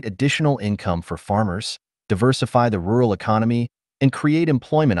generate additional income for farmers, diversify the rural economy, and create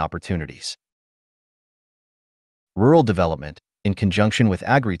employment opportunities. Rural development, in conjunction with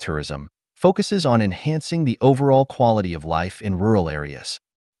agritourism, focuses on enhancing the overall quality of life in rural areas.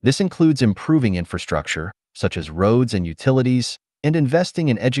 This includes improving infrastructure, such as roads and utilities, and investing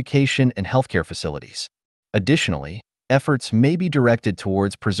in education and healthcare facilities. Additionally, efforts may be directed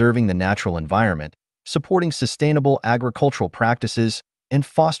towards preserving the natural environment, supporting sustainable agricultural practices, and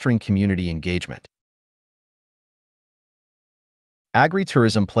fostering community engagement.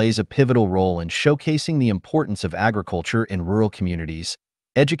 Agritourism plays a pivotal role in showcasing the importance of agriculture in rural communities,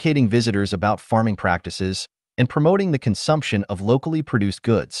 educating visitors about farming practices, and promoting the consumption of locally produced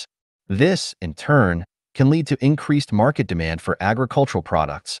goods. This, in turn, can lead to increased market demand for agricultural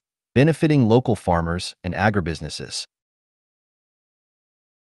products, benefiting local farmers and agribusinesses.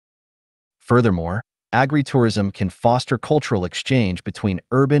 Furthermore, agritourism can foster cultural exchange between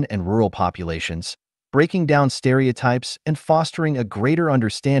urban and rural populations, breaking down stereotypes and fostering a greater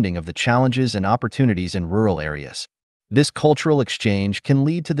understanding of the challenges and opportunities in rural areas. This cultural exchange can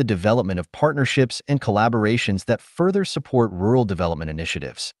lead to the development of partnerships and collaborations that further support rural development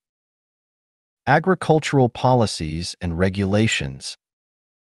initiatives. Agricultural policies and regulations.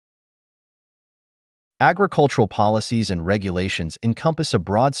 Agricultural policies and regulations encompass a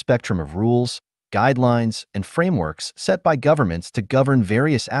broad spectrum of rules, guidelines, and frameworks set by governments to govern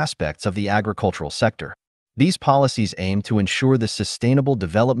various aspects of the agricultural sector. These policies aim to ensure the sustainable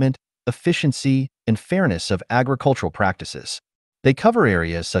development, efficiency, and fairness of agricultural practices. They cover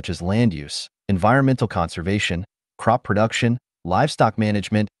areas such as land use, environmental conservation, crop production, livestock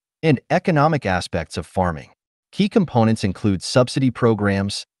management, and economic aspects of farming. Key components include subsidy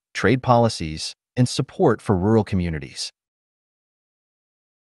programs, trade policies, and support for rural communities.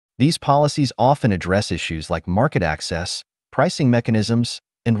 These policies often address issues like market access, pricing mechanisms,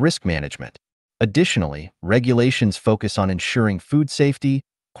 and risk management. Additionally, regulations focus on ensuring food safety,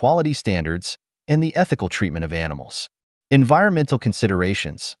 quality standards, and the ethical treatment of animals. Environmental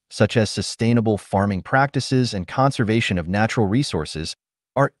considerations, such as sustainable farming practices and conservation of natural resources,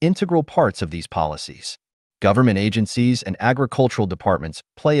 are integral parts of these policies. Government agencies and agricultural departments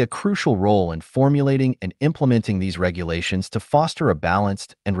play a crucial role in formulating and implementing these regulations to foster a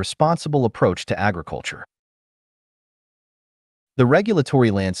balanced and responsible approach to agriculture. The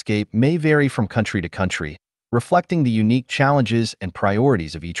regulatory landscape may vary from country to country, reflecting the unique challenges and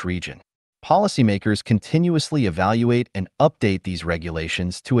priorities of each region. Policymakers continuously evaluate and update these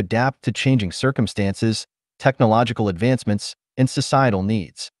regulations to adapt to changing circumstances, technological advancements, and societal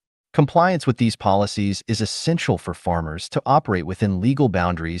needs. Compliance with these policies is essential for farmers to operate within legal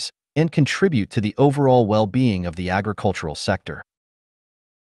boundaries and contribute to the overall well-being of the agricultural sector.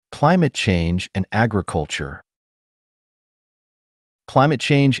 Climate change and agriculture. Climate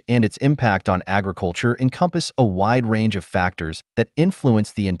change and its impact on agriculture encompass a wide range of factors that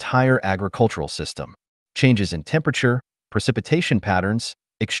influence the entire agricultural system. Changes in temperature, precipitation patterns,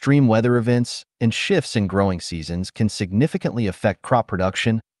 extreme weather events, and shifts in growing seasons can significantly affect crop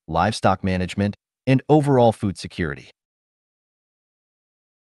production, livestock management, and overall food security.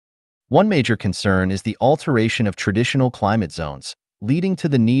 One major concern is the alteration of traditional climate zones, leading to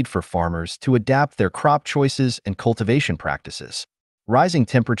the need for farmers to adapt their crop choices and cultivation practices. Rising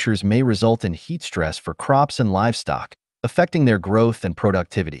temperatures may result in heat stress for crops and livestock, affecting their growth and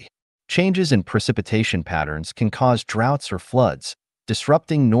productivity. Changes in precipitation patterns can cause droughts or floods,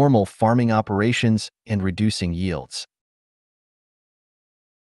 disrupting normal farming operations and reducing yields.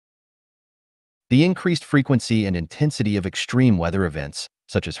 The increased frequency and intensity of extreme weather events,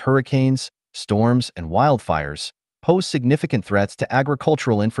 such as hurricanes, storms, and wildfires, pose significant threats to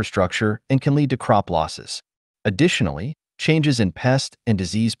agricultural infrastructure and can lead to crop losses. Additionally, changes in pest and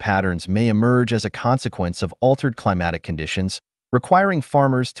disease patterns may emerge as a consequence of altered climatic conditions, requiring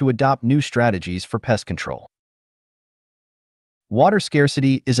farmers to adopt new strategies for pest control. Water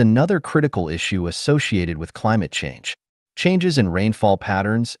scarcity is another critical issue associated with climate change. Changes in rainfall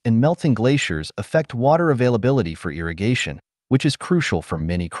patterns and melting glaciers affect water availability for irrigation, which is crucial for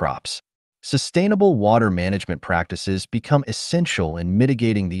many crops. Sustainable water management practices become essential in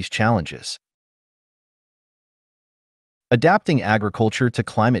mitigating these challenges. Adapting agriculture to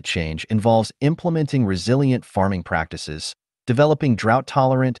climate change involves implementing resilient farming practices, developing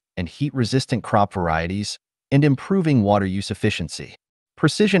drought-tolerant and heat-resistant crop varieties, and improving water use efficiency.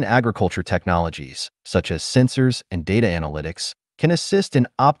 Precision agriculture technologies, such as sensors and data analytics, can assist in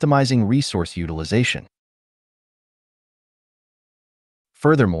optimizing resource utilization.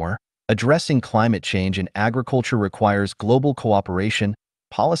 Furthermore, addressing climate change in agriculture requires global cooperation,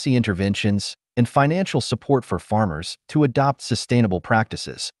 policy interventions, and financial support for farmers to adopt sustainable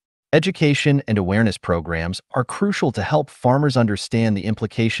practices. Education and awareness programs are crucial to help farmers understand the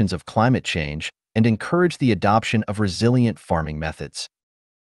implications of climate change and encourage the adoption of resilient farming methods.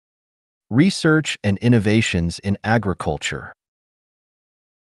 Research and innovations in agriculture.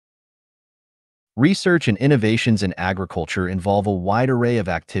 Research and innovations in agriculture involve a wide array of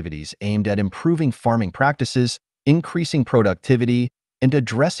activities aimed at improving farming practices, increasing productivity, and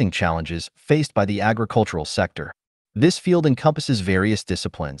addressing challenges faced by the agricultural sector. This field encompasses various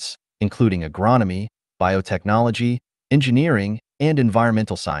disciplines, including agronomy, biotechnology, engineering, and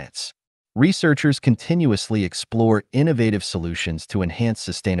environmental science. Researchers continuously explore innovative solutions to enhance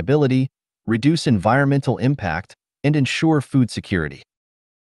sustainability, reduce environmental impact, and ensure food security.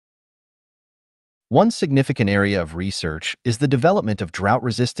 One significant area of research is the development of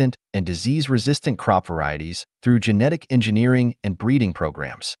drought-resistant and disease-resistant crop varieties through genetic engineering and breeding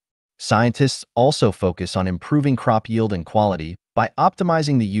programs. Scientists also focus on improving crop yield and quality by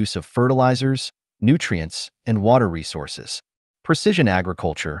optimizing the use of fertilizers, nutrients, and water resources. Precision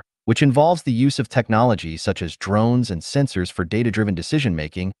agriculture, which involves the use of technology such as drones and sensors for data-driven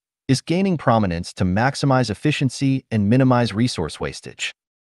decision-making, is gaining prominence to maximize efficiency and minimize resource wastage.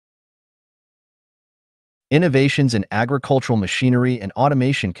 Innovations in agricultural machinery and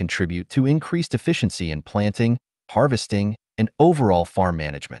automation contribute to increased efficiency in planting, harvesting, and overall farm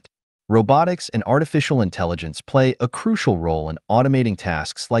management. Robotics and artificial intelligence play a crucial role in automating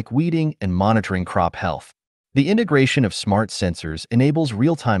tasks like weeding and monitoring crop health. The integration of smart sensors enables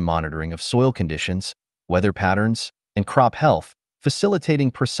real-time monitoring of soil conditions, weather patterns, and crop health,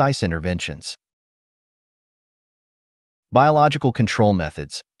 facilitating precise interventions. Biological control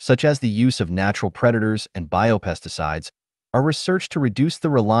methods, such as the use of natural predators and biopesticides, are researched to reduce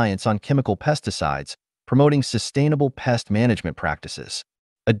the reliance on chemical pesticides, promoting sustainable pest management practices.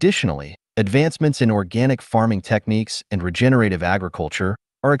 Additionally, advancements in organic farming techniques and regenerative agriculture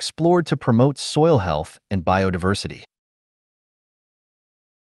are explored to promote soil health and biodiversity.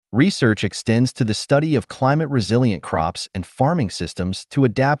 Research extends to the study of climate-resilient crops and farming systems to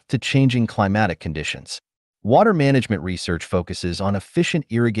adapt to changing climatic conditions. Water management research focuses on efficient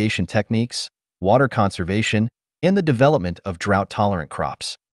irrigation techniques, water conservation, and the development of drought-tolerant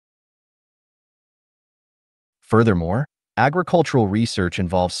crops. Furthermore, agricultural research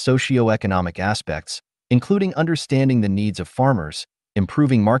involves socio-economic aspects, including understanding the needs of farmers,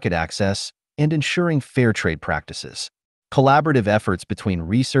 improving market access, and ensuring fair trade practices. Collaborative efforts between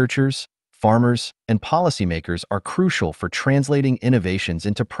researchers, farmers, and policymakers are crucial for translating innovations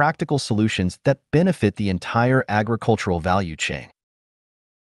into practical solutions that benefit the entire agricultural value chain.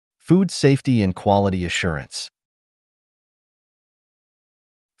 Food safety and quality assurance.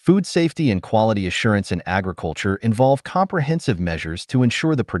 Food safety and quality assurance in agriculture involve comprehensive measures to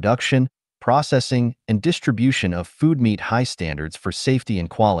ensure the production, processing, and distribution of food meet high standards for safety and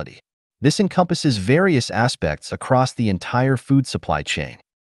quality. This encompasses various aspects across the entire food supply chain.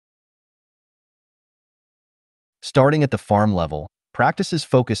 Starting at the farm level, practices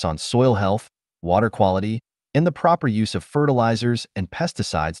focus on soil health, water quality, and the proper use of fertilizers and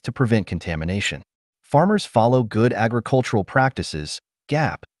pesticides to prevent contamination. Farmers follow good agricultural practices,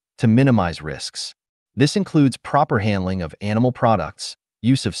 GAP, to minimize risks. This includes proper handling of animal products,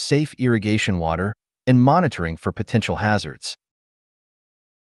 use of safe irrigation water, and monitoring for potential hazards.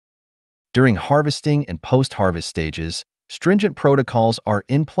 During harvesting and post-harvest stages, stringent protocols are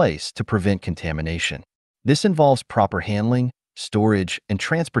in place to prevent contamination. This involves proper handling, storage, and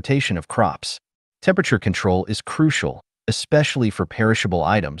transportation of crops. Temperature control is crucial, especially for perishable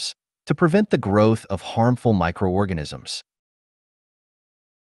items, to prevent the growth of harmful microorganisms.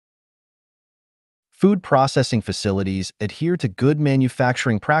 Food processing facilities adhere to good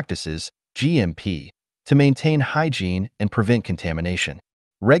manufacturing practices, GMP, to maintain hygiene and prevent contamination.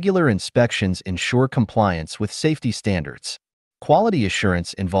 Regular inspections ensure compliance with safety standards. Quality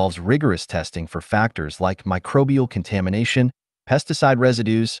assurance involves rigorous testing for factors like microbial contamination, pesticide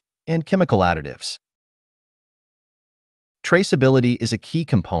residues, and chemical additives. Traceability is a key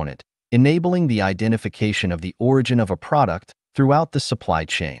component, enabling the identification of the origin of a product throughout the supply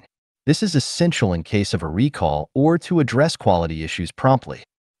chain. This is essential in case of a recall or to address quality issues promptly.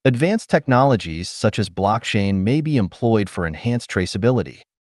 Advanced technologies such as blockchain may be employed for enhanced traceability.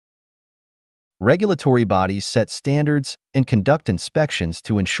 Regulatory bodies set standards and conduct inspections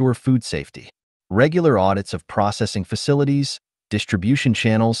to ensure food safety. Regular audits of processing facilities, distribution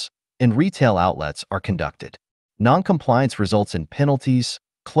channels, and retail outlets are conducted. Non-compliance results in penalties,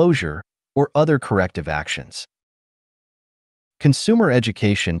 closure, or other corrective actions. Consumer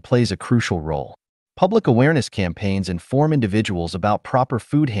education plays a crucial role. Public awareness campaigns inform individuals about proper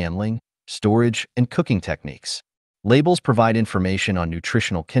food handling, storage, and cooking techniques. Labels provide information on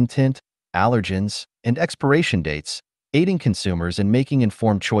nutritional content, allergens, and expiration dates, aiding consumers in making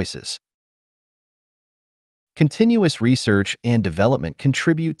informed choices. Continuous research and development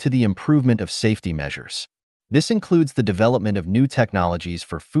contribute to the improvement of safety measures. This includes the development of new technologies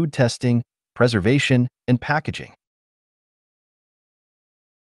for food testing, preservation, and packaging.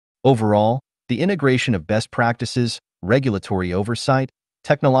 Overall, the integration of best practices, regulatory oversight,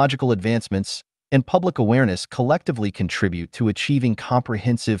 technological advancements, and public awareness collectively contribute to achieving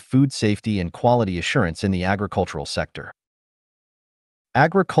comprehensive food safety and quality assurance in the agricultural sector.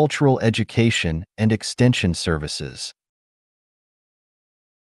 Agricultural education and extension services.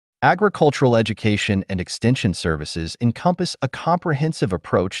 Agricultural education and extension services encompass a comprehensive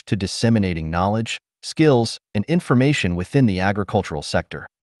approach to disseminating knowledge, skills, and information within the agricultural sector.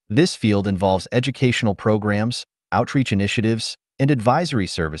 This field involves educational programs, outreach initiatives, and advisory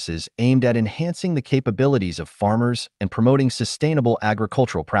services aimed at enhancing the capabilities of farmers and promoting sustainable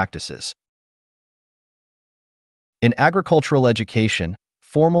agricultural practices. In agricultural education,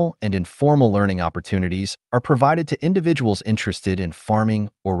 formal and informal learning opportunities are provided to individuals interested in farming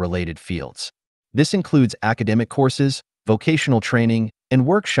or related fields. This includes academic courses, vocational training, and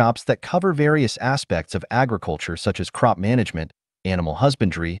workshops that cover various aspects of agriculture such as crop management, animal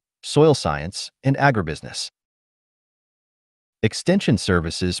husbandry, soil science, and agribusiness. Extension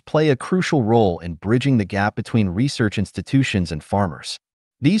services play a crucial role in bridging the gap between research institutions and farmers.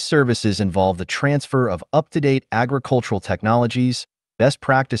 These services involve the transfer of up-to-date agricultural technologies, best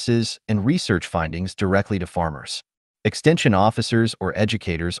practices, and research findings directly to farmers. Extension officers or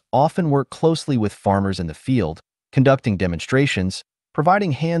educators often work closely with farmers in the field, conducting demonstrations,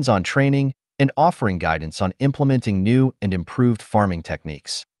 providing hands-on training, and offering guidance on implementing new and improved farming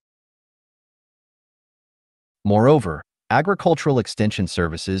techniques. Moreover, agricultural extension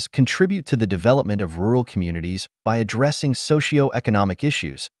services contribute to the development of rural communities by addressing socio-economic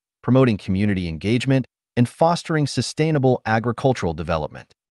issues, promoting community engagement, and fostering sustainable agricultural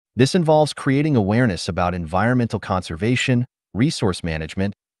development. This involves creating awareness about environmental conservation, resource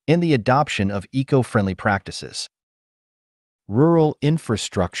management, and the adoption of eco-friendly practices. Rural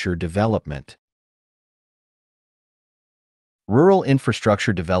infrastructure development. Rural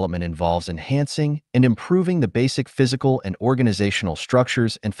infrastructure development involves enhancing and improving the basic physical and organizational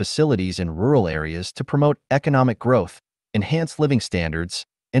structures and facilities in rural areas to promote economic growth, enhance living standards,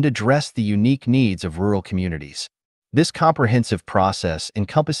 and address the unique needs of rural communities. This comprehensive process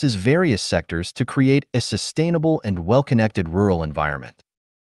encompasses various sectors to create a sustainable and well-connected rural environment.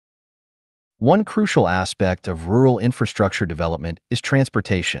 One crucial aspect of rural infrastructure development is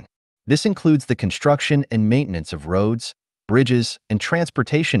transportation. This includes the construction and maintenance of roads, bridges, and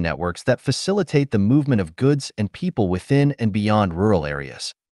transportation networks that facilitate the movement of goods and people within and beyond rural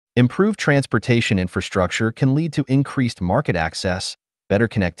areas. Improved transportation infrastructure can lead to increased market access, better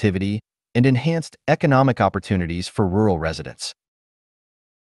connectivity, and enhanced economic opportunities for rural residents.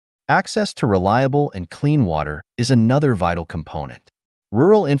 Access to reliable and clean water is another vital component.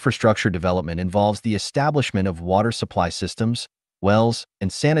 Rural infrastructure development involves the establishment of water supply systems, wells,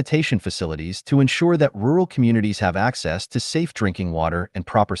 and sanitation facilities to ensure that rural communities have access to safe drinking water and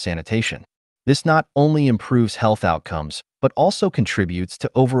proper sanitation. This not only improves health outcomes, but also contributes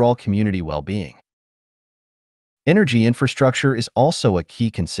to overall community well-being. Energy infrastructure is also a key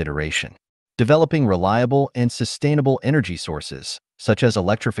consideration. Developing reliable and sustainable energy sources, such as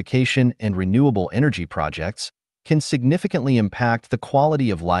electrification and renewable energy projects, can significantly impact the quality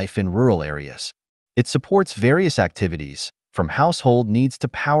of life in rural areas. It supports various activities, from household needs to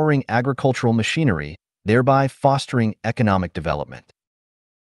powering agricultural machinery, thereby fostering economic development.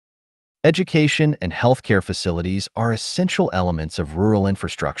 Education and healthcare facilities are essential elements of rural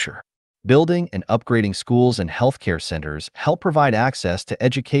infrastructure. Building and upgrading schools and healthcare centers help provide access to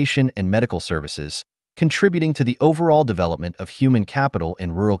education and medical services, contributing to the overall development of human capital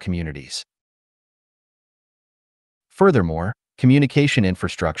in rural communities. Furthermore, communication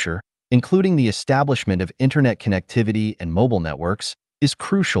infrastructure, including the establishment of internet connectivity and mobile networks, is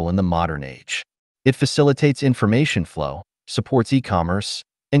crucial in the modern age. It facilitates information flow, supports e-commerce,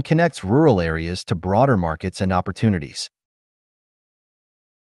 and connects rural areas to broader markets and opportunities.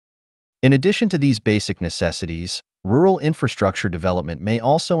 In addition to these basic necessities, rural infrastructure development may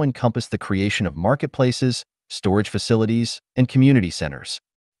also encompass the creation of marketplaces, storage facilities, and community centers.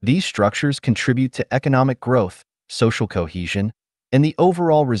 These structures contribute to economic growth, social cohesion, and the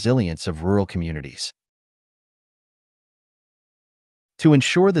overall resilience of rural communities. To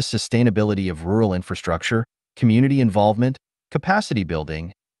ensure the sustainability of rural infrastructure, community involvement, capacity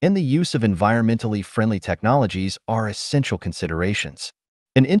building, and the use of environmentally friendly technologies are essential considerations.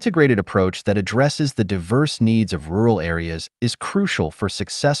 An integrated approach that addresses the diverse needs of rural areas is crucial for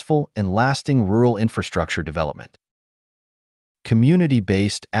successful and lasting rural infrastructure development.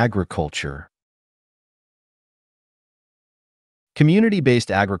 Community-based agriculture.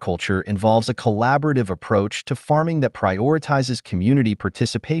 Community-based agriculture involves a collaborative approach to farming that prioritizes community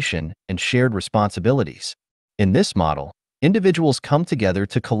participation and shared responsibilities. In this model, individuals come together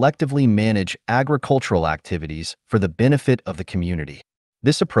to collectively manage agricultural activities for the benefit of the community.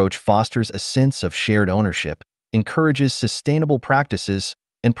 This approach fosters a sense of shared ownership, encourages sustainable practices,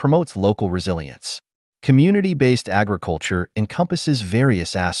 and promotes local resilience. Community-based agriculture encompasses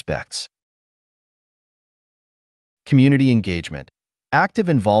various aspects. Community engagement. Active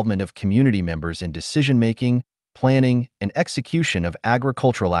involvement of community members in decision-making, planning, and execution of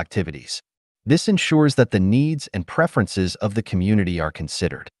agricultural activities. This ensures that the needs and preferences of the community are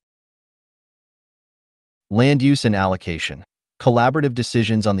considered. Land use and allocation. Collaborative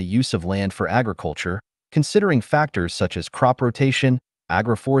decisions on the use of land for agriculture, considering factors such as crop rotation,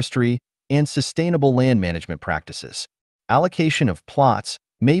 agroforestry, and sustainable land management practices. Allocation of plots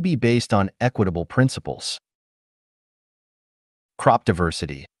may be based on equitable principles. Crop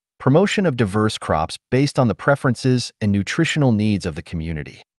diversity. Promotion of diverse crops based on the preferences and nutritional needs of the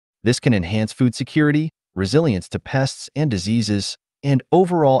community. This can enhance food security, resilience to pests and diseases, and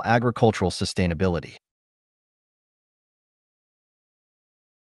overall agricultural sustainability.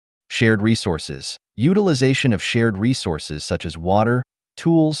 Shared resources. Utilization of shared resources such as water,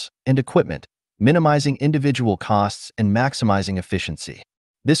 tools, and equipment, minimizing individual costs and maximizing efficiency.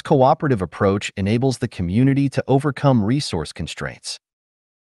 This cooperative approach enables the community to overcome resource constraints.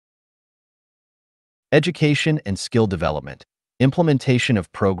 Education and skill development. Implementation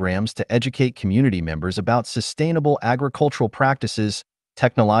of programs to educate community members about sustainable agricultural practices,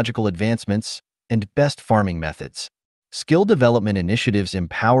 technological advancements, and best farming methods. Skill development initiatives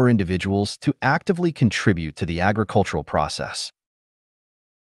empower individuals to actively contribute to the agricultural process.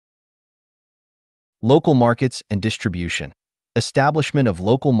 Local markets and distribution. Establishment of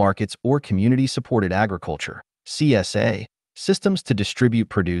local markets or community-supported agriculture, CSA, systems to distribute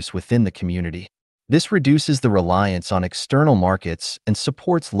produce within the community. This reduces the reliance on external markets and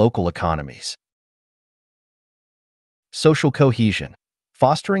supports local economies. Social cohesion.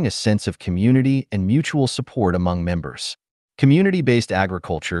 Fostering a sense of community and mutual support among members. Community-based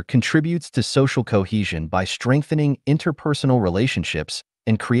agriculture contributes to social cohesion by strengthening interpersonal relationships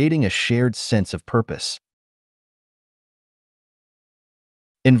and creating a shared sense of purpose.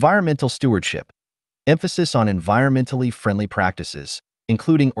 Environmental stewardship. Emphasis on environmentally friendly practices,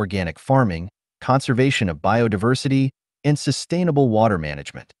 including organic farming, conservation of biodiversity, and sustainable water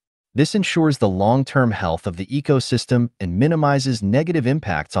management. This ensures the long-term health of the ecosystem and minimizes negative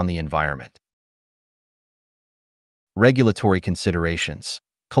impacts on the environment. Regulatory considerations.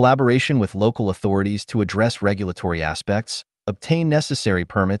 Collaboration with local authorities to address regulatory aspects, obtain necessary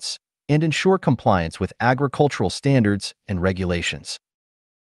permits, and ensure compliance with agricultural standards and regulations.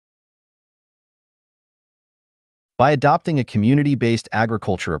 By adopting a community-based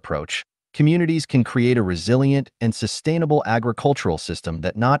agriculture approach, communities can create a resilient and sustainable agricultural system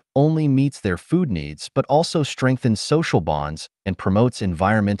that not only meets their food needs but also strengthens social bonds and promotes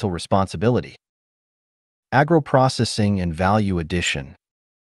environmental responsibility. Agroprocessing and value addition.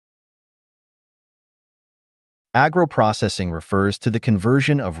 Agroprocessing refers to the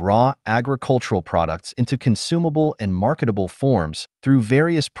conversion of raw agricultural products into consumable and marketable forms through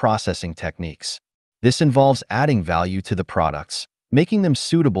various processing techniques. This involves adding value to the products, making them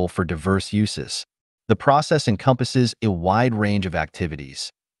suitable for diverse uses. The process encompasses a wide range of activities,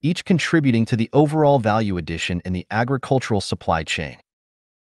 each contributing to the overall value addition in the agricultural supply chain.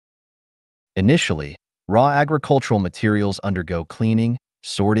 Initially, raw agricultural materials undergo cleaning,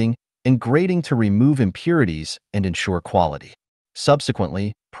 sorting, and grading to remove impurities and ensure quality.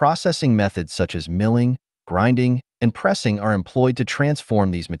 Subsequently, processing methods such as milling, grinding, and pressing are employed to transform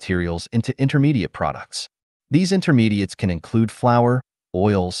these materials into intermediate products. These intermediates can include flour,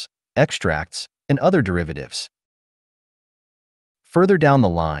 oils, extracts, and other derivatives. Further down the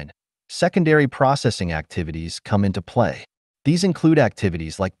line, secondary processing activities come into play. These include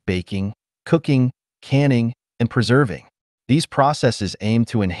activities like baking, cooking, canning, and preserving. These processes aim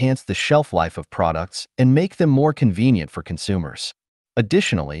to enhance the shelf life of products and make them more convenient for consumers.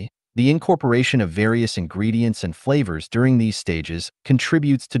 Additionally, the incorporation of various ingredients and flavors during these stages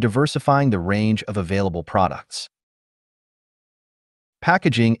contributes to diversifying the range of available products.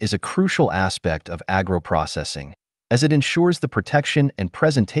 Packaging is a crucial aspect of agroprocessing, as it ensures the protection and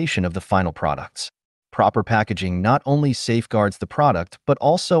presentation of the final products. Proper packaging not only safeguards the product but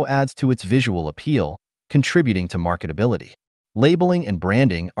also adds to its visual appeal, contributing to marketability. Labeling and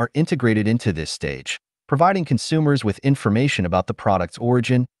branding are integrated into this stage, providing consumers with information about the product's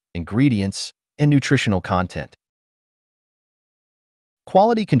origin, ingredients, and nutritional content.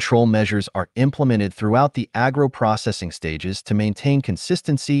 Quality control measures are implemented throughout the agro-processing stages to maintain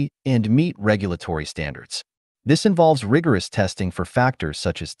consistency and meet regulatory standards. This involves rigorous testing for factors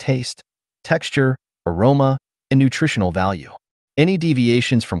such as taste, texture, aroma, and nutritional value. Any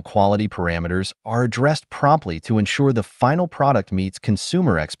deviations from quality parameters are addressed promptly to ensure the final product meets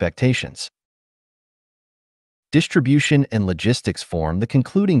consumer expectations. Distribution and logistics form the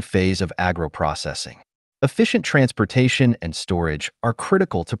concluding phase of agroprocessing. Efficient transportation and storage are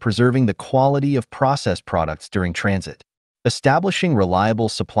critical to preserving the quality of processed products during transit. Establishing reliable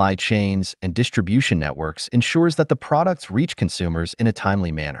supply chains and distribution networks ensures that the products reach consumers in a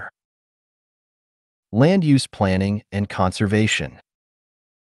timely manner. Land use planning and conservation.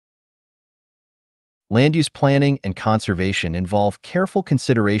 Land use planning and conservation involve careful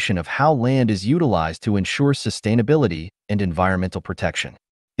consideration of how land is utilized to ensure sustainability and environmental protection.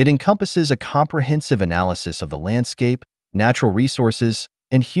 It encompasses a comprehensive analysis of the landscape, natural resources,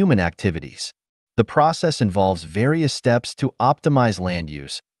 and human activities. The process involves various steps to optimize land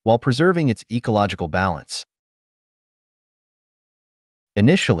use while preserving its ecological balance.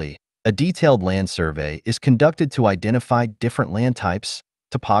 Initially, a detailed land survey is conducted to identify different land types,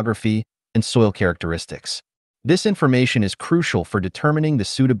 topography, and soil characteristics. This information is crucial for determining the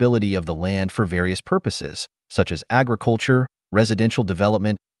suitability of the land for various purposes, such as agriculture, residential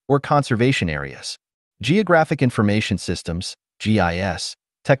development, or conservation areas. Geographic Information Systems (GIS)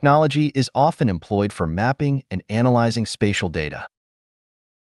 technology is often employed for mapping and analyzing spatial data.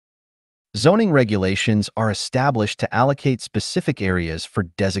 Zoning regulations are established to allocate specific areas for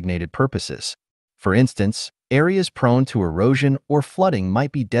designated purposes. For instance, areas prone to erosion or flooding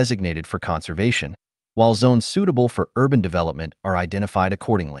might be designated for conservation, while zones suitable for urban development are identified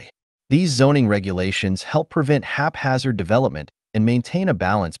accordingly. These zoning regulations help prevent haphazard development and maintain a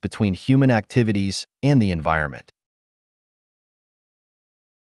balance between human activities and the environment.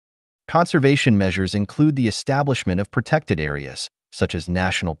 Conservation measures include the establishment of protected areas, such as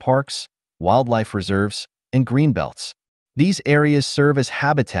national parks, wildlife reserves, and greenbelts. These areas serve as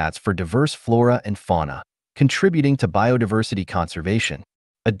habitats for diverse flora and fauna, contributing to biodiversity conservation.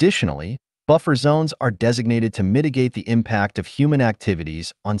 Additionally, buffer zones are designated to mitigate the impact of human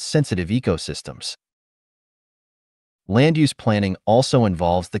activities on sensitive ecosystems. Land use planning also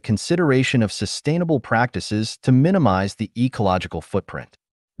involves the consideration of sustainable practices to minimize the ecological footprint.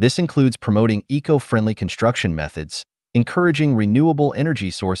 This includes promoting eco-friendly construction methods, encouraging renewable energy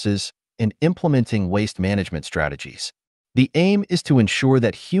sources, and implementing waste management strategies. The aim is to ensure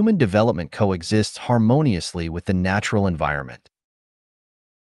that human development coexists harmoniously with the natural environment.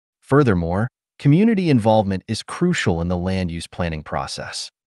 Furthermore, community involvement is crucial in the land use planning process.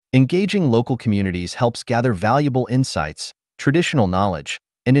 Engaging local communities helps gather valuable insights, traditional knowledge,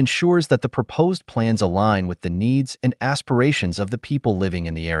 and ensures that the proposed plans align with the needs and aspirations of the people living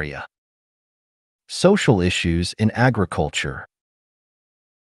in the area. Social issues in agriculture.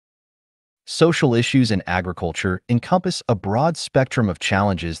 Social issues in agriculture encompass a broad spectrum of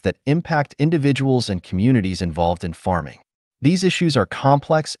challenges that impact individuals and communities involved in farming. These issues are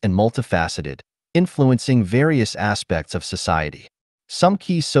complex and multifaceted, influencing various aspects of society. Some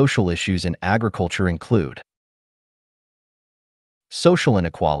key social issues in agriculture include social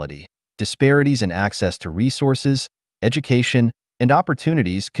inequality. Disparities in access to resources, education, and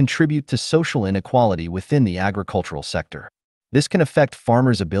opportunities contribute to social inequality within the agricultural sector. This can affect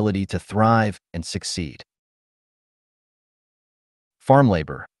farmers' ability to thrive and succeed. Farm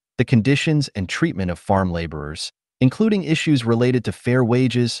labor. The conditions and treatment of farm laborers, including issues related to fair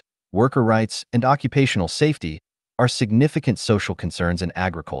wages, worker rights, and occupational safety, are significant social concerns in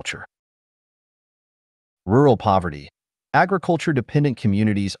agriculture. Rural poverty. Agriculture-dependent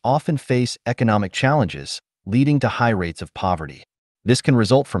communities often face economic challenges, leading to high rates of poverty. This can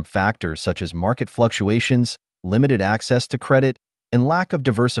result from factors such as market fluctuations, limited access to credit, and lack of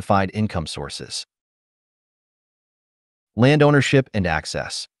diversified income sources. Land ownership and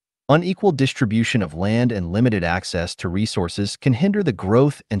access. Unequal distribution of land and limited access to resources can hinder the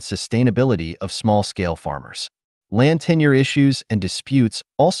growth and sustainability of small-scale farmers. Land tenure issues and disputes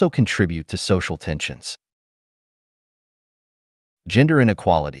also contribute to social tensions. Gender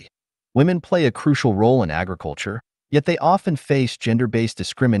inequality. Women play a crucial role in agriculture, yet they often face gender-based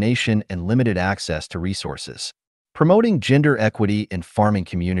discrimination and limited access to resources. Promoting gender equity in farming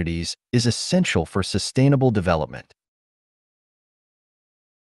communities is essential for sustainable development.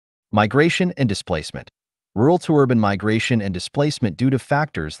 Migration and displacement. Rural to urban migration and displacement due to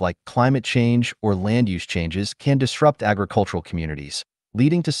factors like climate change or land use changes can disrupt agricultural communities,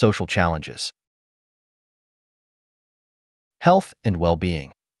 leading to social challenges. Health and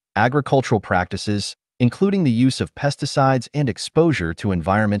well-being. Agricultural practices, including the use of pesticides and exposure to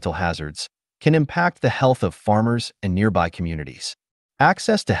environmental hazards, can impact the health of farmers and nearby communities.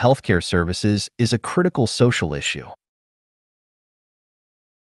 Access to healthcare services is a critical social issue.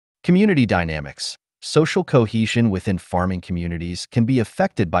 Community dynamics. Social cohesion within farming communities can be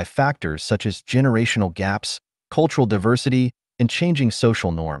affected by factors such as generational gaps, cultural diversity, and changing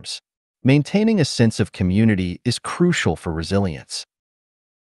social norms. Maintaining a sense of community is crucial for resilience.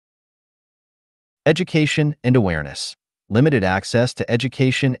 Education and awareness. Limited access to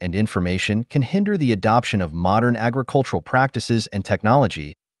education and information can hinder the adoption of modern agricultural practices and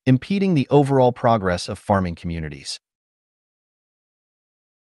technology, impeding the overall progress of farming communities.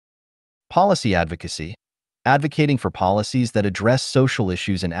 Policy advocacy. Advocating for policies that address social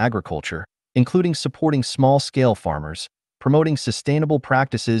issues in agriculture, including supporting small-scale farmers, promoting sustainable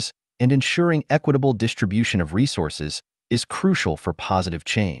practices, and ensuring equitable distribution of resources, is crucial for positive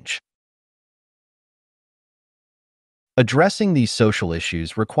change. Addressing these social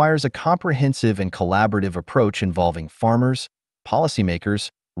issues requires a comprehensive and collaborative approach involving farmers, policymakers,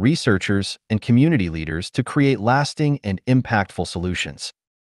 researchers, and community leaders to create lasting and impactful solutions.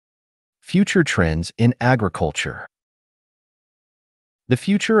 Future trends in agriculture. The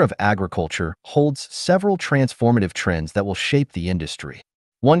future of agriculture holds several transformative trends that will shape the industry.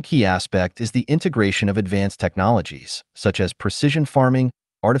 One key aspect is the integration of advanced technologies, such as precision farming,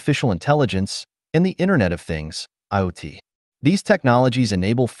 artificial intelligence, and the Internet of Things, IoT. These technologies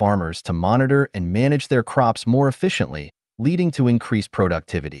enable farmers to monitor and manage their crops more efficiently, leading to increased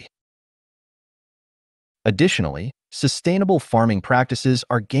productivity. Additionally, sustainable farming practices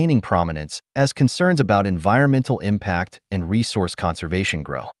are gaining prominence as concerns about environmental impact and resource conservation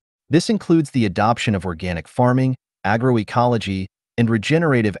grow. This includes the adoption of organic farming, agroecology, and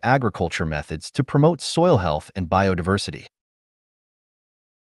regenerative agriculture methods to promote soil health and biodiversity.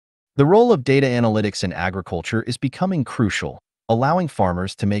 The role of data analytics in agriculture is becoming crucial, allowing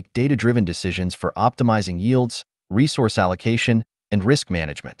farmers to make data-driven decisions for optimizing yields, resource allocation, and risk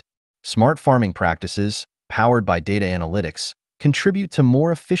management. Smart farming practices, powered by data analytics, contribute to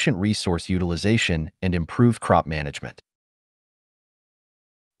more efficient resource utilization and improved crop management.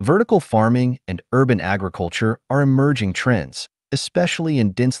 Vertical farming and urban agriculture are emerging trends, especially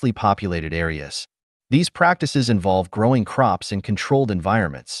in densely populated areas. These practices involve growing crops in controlled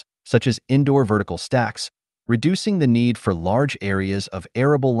environments, such as indoor vertical stacks, reducing the need for large areas of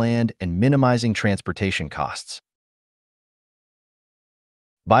arable land and minimizing transportation costs.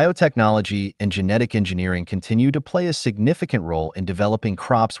 Biotechnology and genetic engineering continue to play a significant role in developing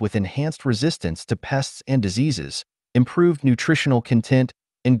crops with enhanced resistance to pests and diseases, improved nutritional content,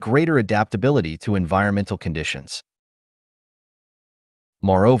 and greater adaptability to environmental conditions.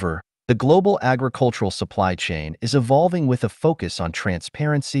 Moreover, the global agricultural supply chain is evolving with a focus on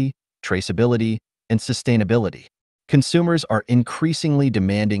transparency, traceability, and sustainability. Consumers are increasingly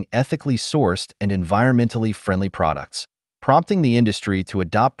demanding ethically sourced and environmentally friendly products, prompting the industry to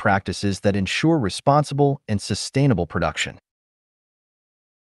adopt practices that ensure responsible and sustainable production.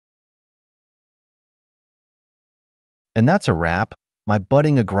 And that's a wrap, my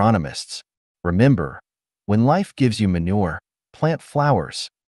budding agronomists. Remember, when life gives you manure, plant flowers.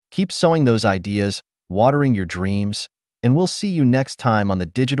 Keep sowing those ideas, watering your dreams, and we'll see you next time on the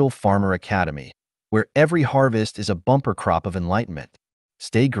Digital Farmer Academy, where every harvest is a bumper crop of enlightenment.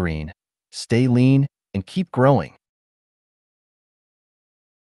 Stay green, stay lean, and keep growing.